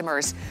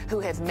customers who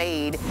have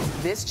made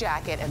this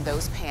jacket and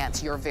those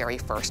pants your very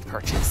first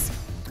purchase.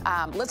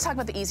 Let's talk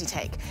about the easy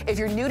take. If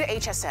you're new to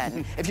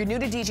HSN, if you're new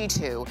to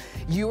DG2,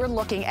 you are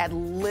looking at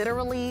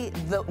literally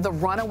the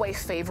runaway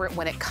favorite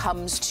when it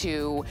comes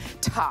to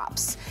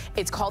tops.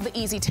 It's called the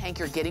easy tank.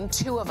 You're getting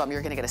two of them.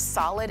 You're gonna get a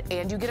solid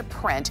and you get a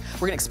print.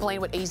 We're gonna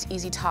explain what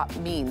easy top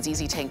means,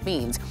 easy tank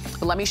means.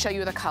 But let me show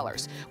you the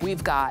colors.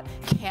 We've got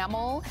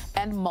camel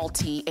and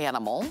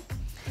multi-animal.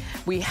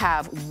 We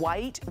have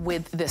white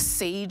with the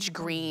sage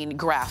green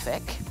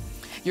graphic.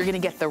 You're gonna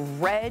get the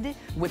red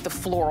with the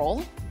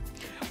floral.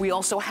 We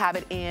also have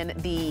it in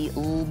the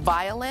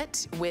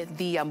violet with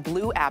the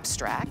blue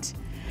abstract.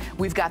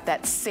 We've got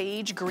that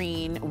sage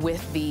green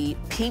with the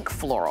pink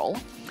floral.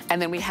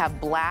 And then we have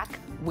black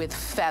with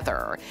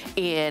feather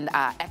in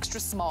extra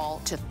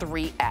small to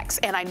 3X.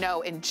 And I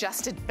know in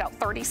just about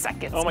 30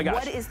 seconds, oh my gosh.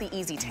 What is the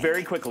easy tank?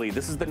 Very quickly,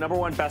 this is the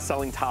 #1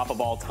 best-selling top of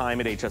all time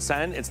at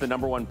HSN. It's the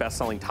 #1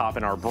 best-selling top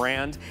in our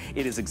brand.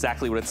 It is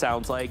exactly what it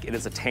sounds like. It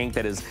is a tank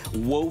that is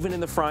woven in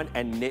the front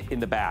and knit in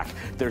the back.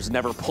 There's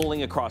never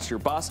pulling across your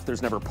bust.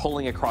 There's never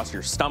pulling across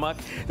your stomach.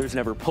 There's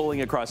never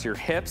pulling across your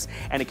hips.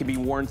 And it can be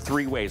worn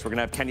 3 ways. We're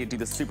gonna have Kenya do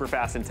this super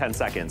fast in 10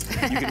 seconds.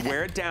 You can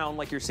wear it down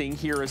like you're seeing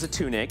here as a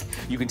tunic.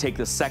 You can take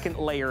the second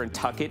layer and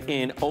tuck it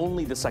in,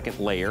 only the second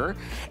layer,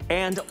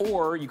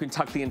 or you can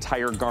tuck the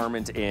entire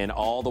garment in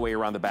all the way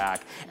around the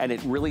back, and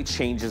it really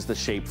changes the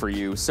shape for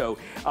you. So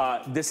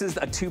this is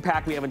a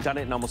 2-pack. We haven't done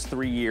it in almost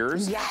 3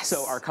 years. Yes.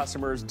 So our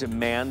customers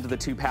demand the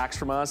 2-packs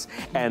from us,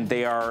 and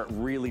they are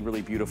really,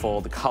 really beautiful.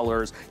 The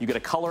colors, you get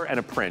a color and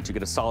a print. You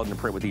get a solid and a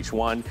print with each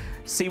one.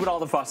 See what all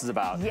the fuss is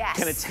about. Yes.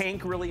 Can a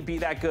tank really be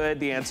that good?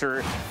 The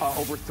answer,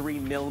 over 3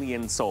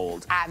 million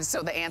sold.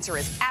 So the answer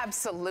is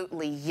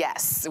absolutely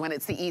yes when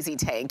it's the easy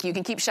tank. You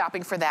can keep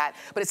shopping for that,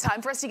 but it's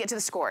time for us to get to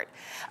the skirt.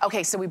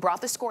 Okay, so we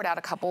brought the skirt out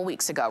a couple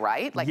weeks ago,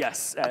 right? Like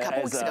yes, a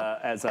couple weeks ago.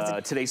 As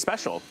today's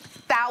special.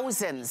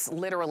 Thousands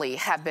literally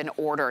have been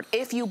ordered.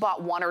 If you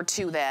bought 1 or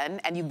 2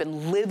 then, and you've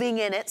been living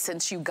in it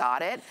since you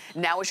got it,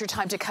 now is your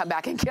time to come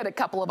back and get a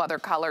couple of other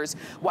colors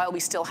while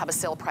we still have a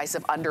sale price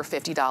of under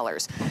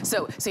 $50.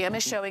 So Sam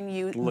is showing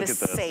you the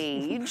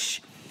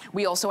sage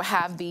We also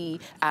have the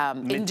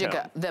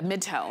indigo, the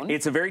mid-tone.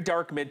 It's a very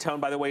dark mid-tone,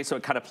 by the way, so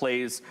it kind of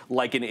plays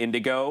like an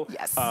indigo.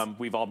 Yes.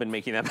 We've all been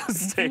making that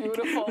mistake.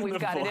 Beautiful. We've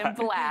got it in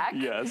black.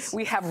 Yes.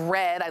 We have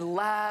red. I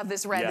love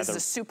this red. This is a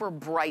super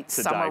bright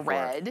summer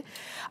red.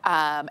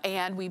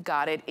 And we've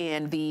got it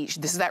in this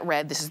is that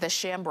red, this is the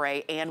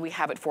chambray, and we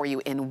have it for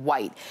you in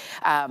white.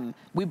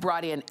 We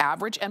brought in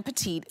average and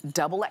petite,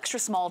 double extra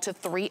small to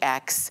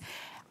 3X.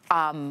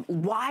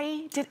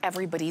 Why did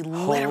everybody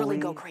literally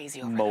go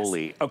crazy over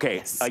this? Okay,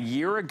 yes. A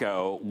year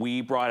ago,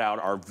 we brought out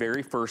our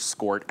very first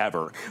skirt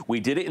ever. We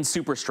did it in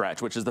Super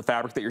Stretch, which is the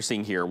fabric that you're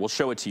seeing here. We'll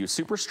show it to you.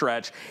 Super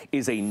Stretch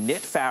is a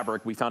knit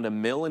fabric. We found a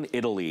mill in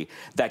Italy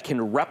that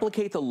can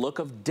replicate the look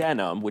of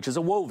denim, which is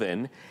a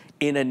woven,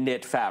 in a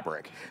knit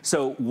fabric.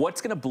 So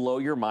what's gonna blow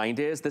your mind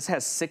is this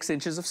has 6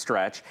 inches of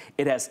stretch.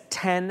 It has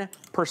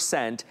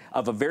 10%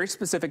 of a very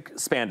specific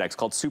spandex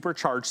called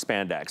supercharged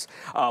spandex.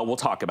 We'll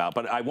talk about,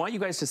 but I want you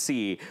guys to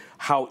see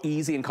how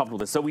easy and comfortable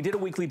this is. So we did a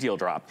weekly deal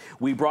drop.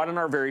 We brought in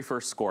our very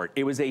first skirt.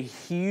 It was a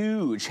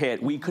huge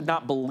hit. We could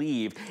not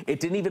believe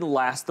it didn't even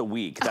last the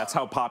week. That's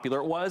how popular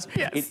it was.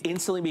 Yes. It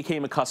instantly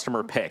became a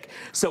customer pick.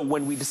 So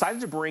when we decided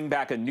to bring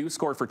back a new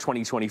skirt for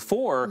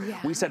 2024,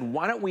 we said,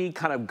 why don't we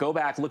kind of go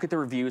back, look at the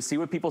reviews, see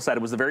what people said.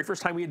 It was the very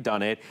first time we had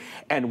done it,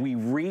 and we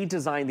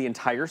redesigned the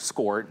entire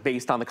skirt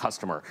based on the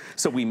customer.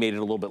 So we made it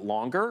a little bit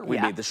longer. We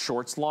made the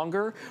shorts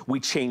longer. We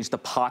changed the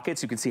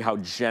pockets. You can see how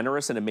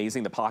generous and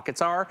amazing the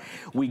pockets are.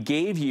 We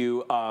gave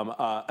you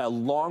a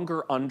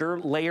longer under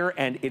layer,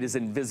 and it is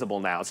invisible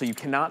now. So you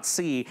cannot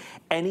see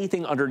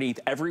anything underneath.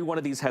 Every one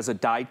of these has a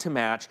dyed to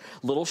match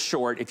little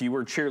short. If you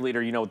were a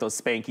cheerleader, you know what those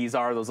spankies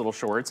are, those little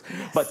shorts.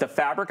 Yes. But the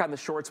fabric on the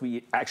shorts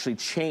we actually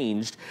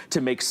changed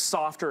to make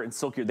softer and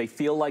silkier. They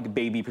feel like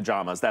baby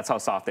pajamas. That's how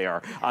soft they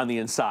are on the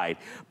inside.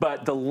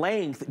 But the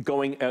length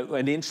going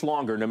an inch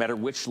longer, no matter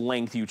which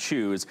length you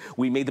choose,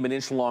 we made them an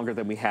inch longer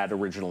than we had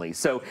originally.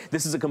 So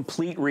this is a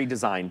complete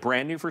redesign,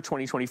 brand new for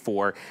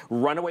 2024.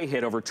 Runaway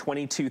hit, over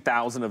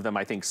 22,000 of them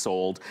I think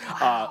sold.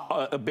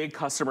 Wow. A big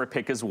customer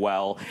pick as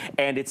well.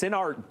 And it's in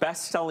our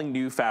best-selling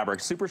new fabric.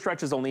 Super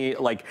Stretch is only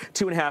like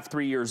 2.5,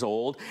 3 years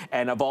old.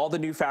 And of all the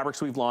new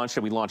fabrics we've launched,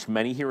 and we launched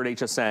many here at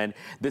HSN,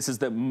 this is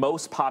the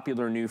most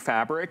popular new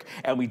fabric.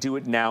 And we do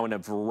it now in a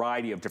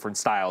variety of different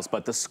styles.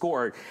 But the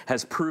skirt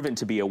has proven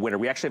to be a winner.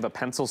 We actually have a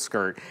pencil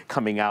skirt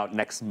coming out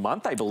next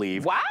month, I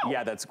believe. Wow.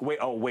 Yeah, that's,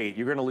 wait,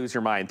 you're gonna lose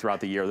your mind throughout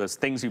the year. There's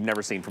things you've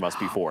never seen from us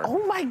before.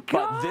 Oh my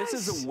gosh. But this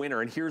is a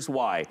winner, and here's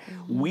why.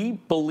 We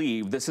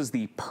believe this is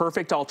the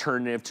perfect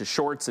alternative to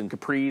shorts and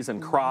capris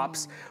and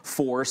crops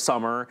for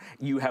summer.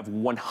 You have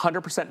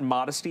 100%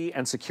 modesty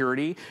and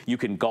security. You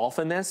can golf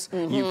in this.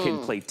 You can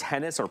play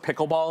tennis or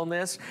pickleball in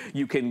this.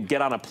 You can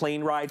get on a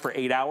plane ride for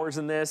 8 hours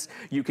in this.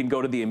 You can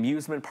go to the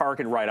amusement park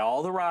and ride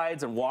all the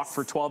rides and walk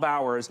for 12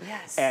 hours,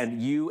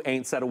 and you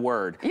ain't said a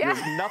word.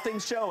 There's nothing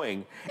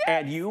showing,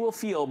 and you will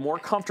feel more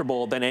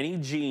comfortable than any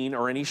jean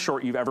or any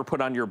short you've ever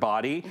put on your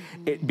body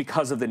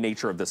because of the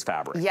nature of this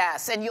fabric.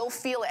 Yes, and you'll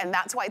feel it, and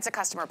that's why it's a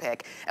customer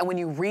pick. And when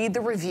you read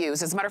the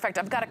reviews, as a matter of fact,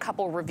 I've got a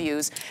couple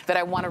reviews that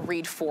I want to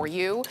read for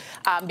you,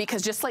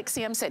 because just like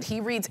Sam said,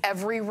 he reads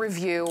every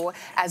review,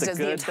 as does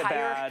the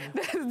entire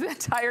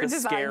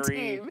design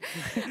team.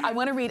 I'm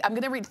going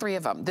to read 3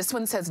 of them. This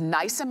one says,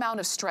 nice amount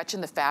of stretch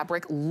in the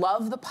fabric,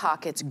 love the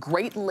pockets,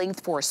 great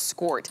length for a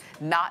skirt,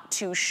 not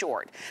too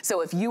short.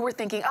 So if you were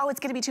thinking, oh, it's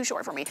going to be too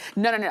short for me,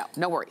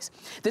 no worries.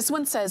 This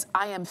one says,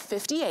 I am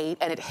 58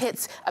 and it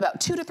hits about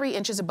 2 to 3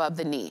 inches above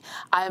the knee.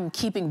 I am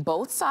keeping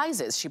both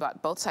sizes. She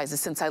bought both sizes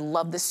since I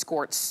love this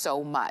skirt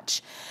so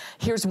much.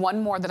 Here's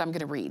one more that I'm going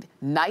to read.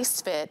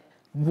 Nice fit,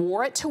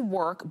 wore it to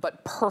work,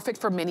 but perfect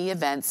for many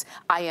events.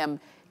 I am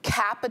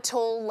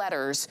capital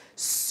letters,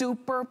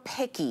 super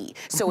picky.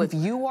 So if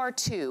you are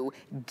too,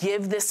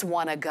 give this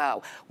one a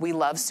go. We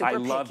love super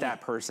picky. I love that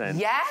person.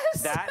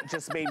 Yes. That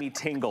just made me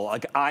tingle.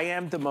 Like, I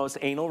am the most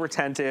anal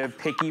retentive,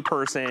 picky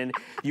person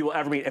you will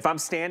ever meet. If I'm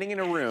standing in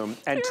a room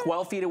and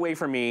 12 feet away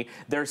from me,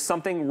 there's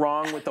something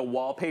wrong with the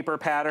wallpaper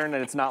pattern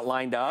and it's not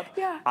lined up,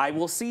 I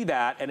will see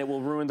that and it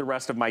will ruin the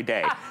rest of my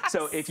day.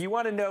 So if you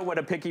want to know what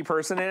a picky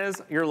person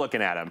is, you're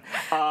looking at him.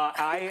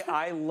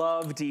 I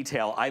love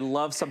detail. I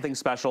love something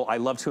special. I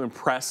love to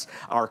impress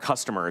our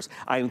customers.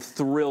 I'm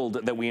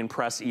thrilled that we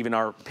impress even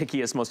our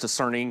pickiest, most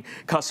discerning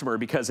customer,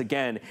 because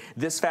again,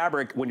 this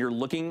fabric, when you're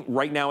looking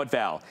right now at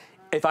Val,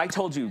 if I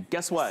told you,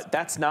 guess what?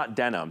 That's not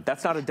denim.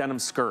 That's not a denim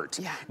skirt.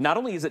 Not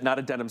only is it not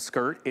a denim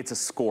skirt, it's a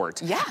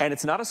skirt. And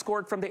it's not a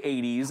skirt from the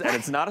 80s, and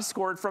it's not a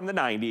skirt from the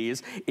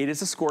 90s. It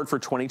is a skirt for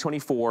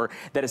 2024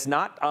 that is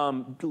not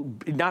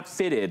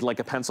fitted like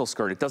a pencil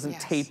skirt. It doesn't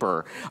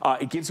taper.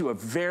 It gives you a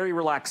very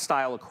relaxed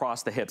style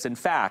across the hips. In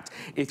fact,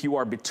 if you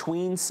are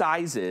between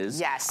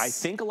sizes, I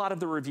think a lot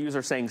of the reviews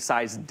are saying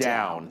size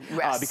down.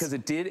 Because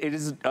it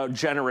is a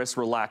generous,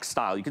 relaxed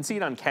style. You can see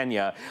it on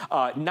Kenya.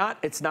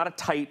 It's not a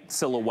tight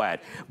silhouette.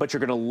 that, but you're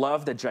gonna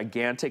love the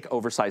gigantic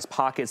oversized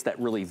pockets that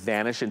really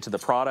vanish into the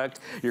product.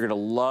 You're gonna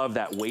love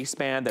that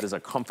waistband that is a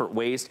comfort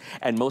waist,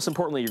 and most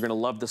importantly, you're gonna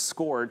love the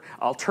skirt.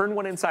 I'll turn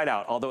one inside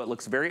out, although it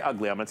looks very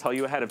ugly. I'm gonna tell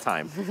you ahead of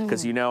time,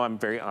 because you know I'm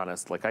very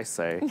honest, like I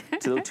say,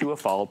 to a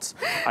fault.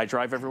 I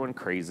drive everyone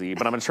crazy,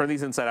 but I'm gonna turn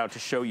these inside out to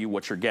show you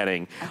what you're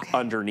getting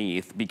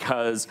underneath,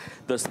 because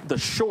the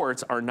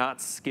shorts are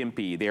not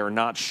skimpy, they are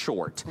not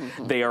short.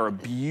 They are a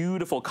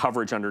beautiful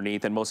coverage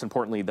underneath, and most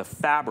importantly, the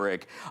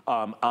fabric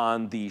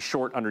on the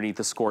short underneath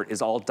the skirt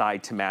is all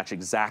dyed to match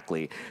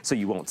exactly. So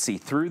you won't see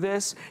through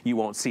this, you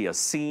won't see a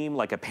seam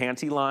like a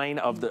panty line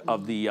of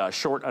the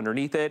short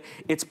underneath it.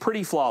 It's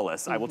pretty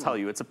flawless, I will tell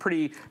you. It's a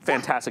pretty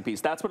fantastic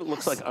piece. That's what it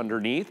looks like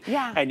underneath.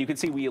 And you can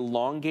see we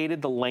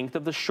elongated the length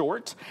of the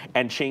short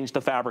and changed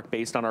the fabric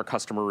based on our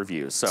customer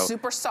reviews. So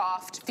super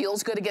soft,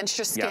 feels good against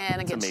your skin,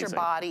 against your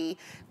body.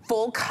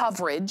 Full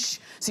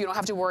coverage, so you don't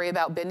have to worry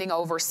about bending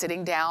over,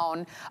 sitting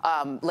down.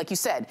 Like you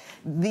said,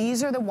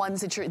 these are the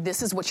ones that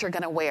this is what you're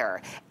gonna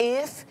wear.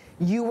 If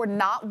you were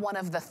not one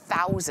of the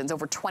thousands,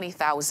 over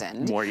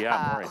 20,000,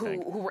 who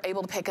were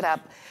able to pick it up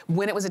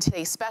when it was a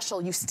Today's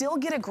Special, you still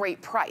get a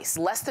great price,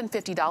 less than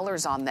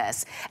 $50 on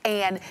this,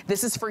 and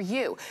this is for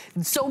you.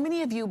 So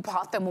many of you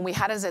bought them when we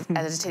had it as a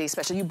Today's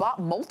Special. You bought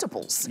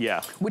multiples,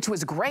 which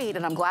was great,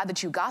 and I'm glad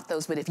that you got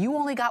those, but if you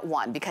only got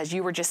one because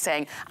you were just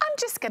saying, I'm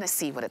just gonna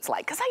see what it's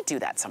like, because I do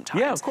that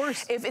sometimes. Yeah, of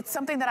course. If it's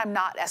something that I'm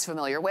not as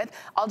familiar with,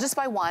 I'll just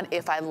buy one.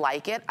 If I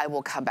like it, I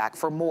will come back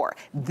for more.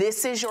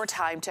 This is your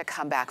time to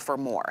come back for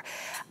more.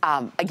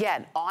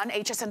 Again, on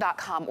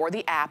hsn.com or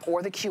the app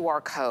or the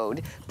QR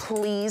code,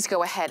 please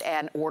go ahead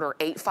and order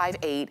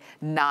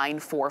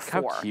 858-944.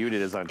 How cute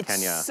it is on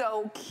Kenya. It's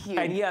so cute.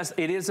 And yes,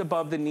 it is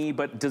above the knee,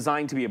 but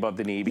designed to be above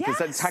the knee, because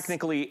then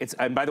technically it's,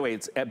 and by the way,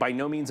 it's by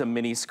no means a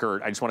mini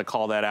skirt. I just want to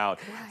call that out.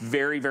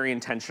 Very, very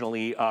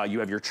intentionally, you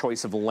have your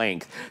choice of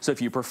length. So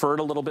if you prefer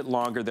it a little bit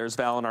longer, there's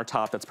Val on our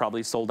top that's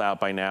probably sold out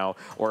by now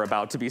or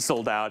about to be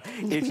sold out.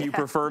 If you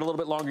prefer it a little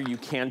bit longer, you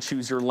can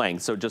choose your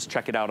length. So just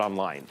check it out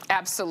online.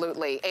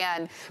 Absolutely.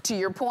 And to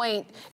your point,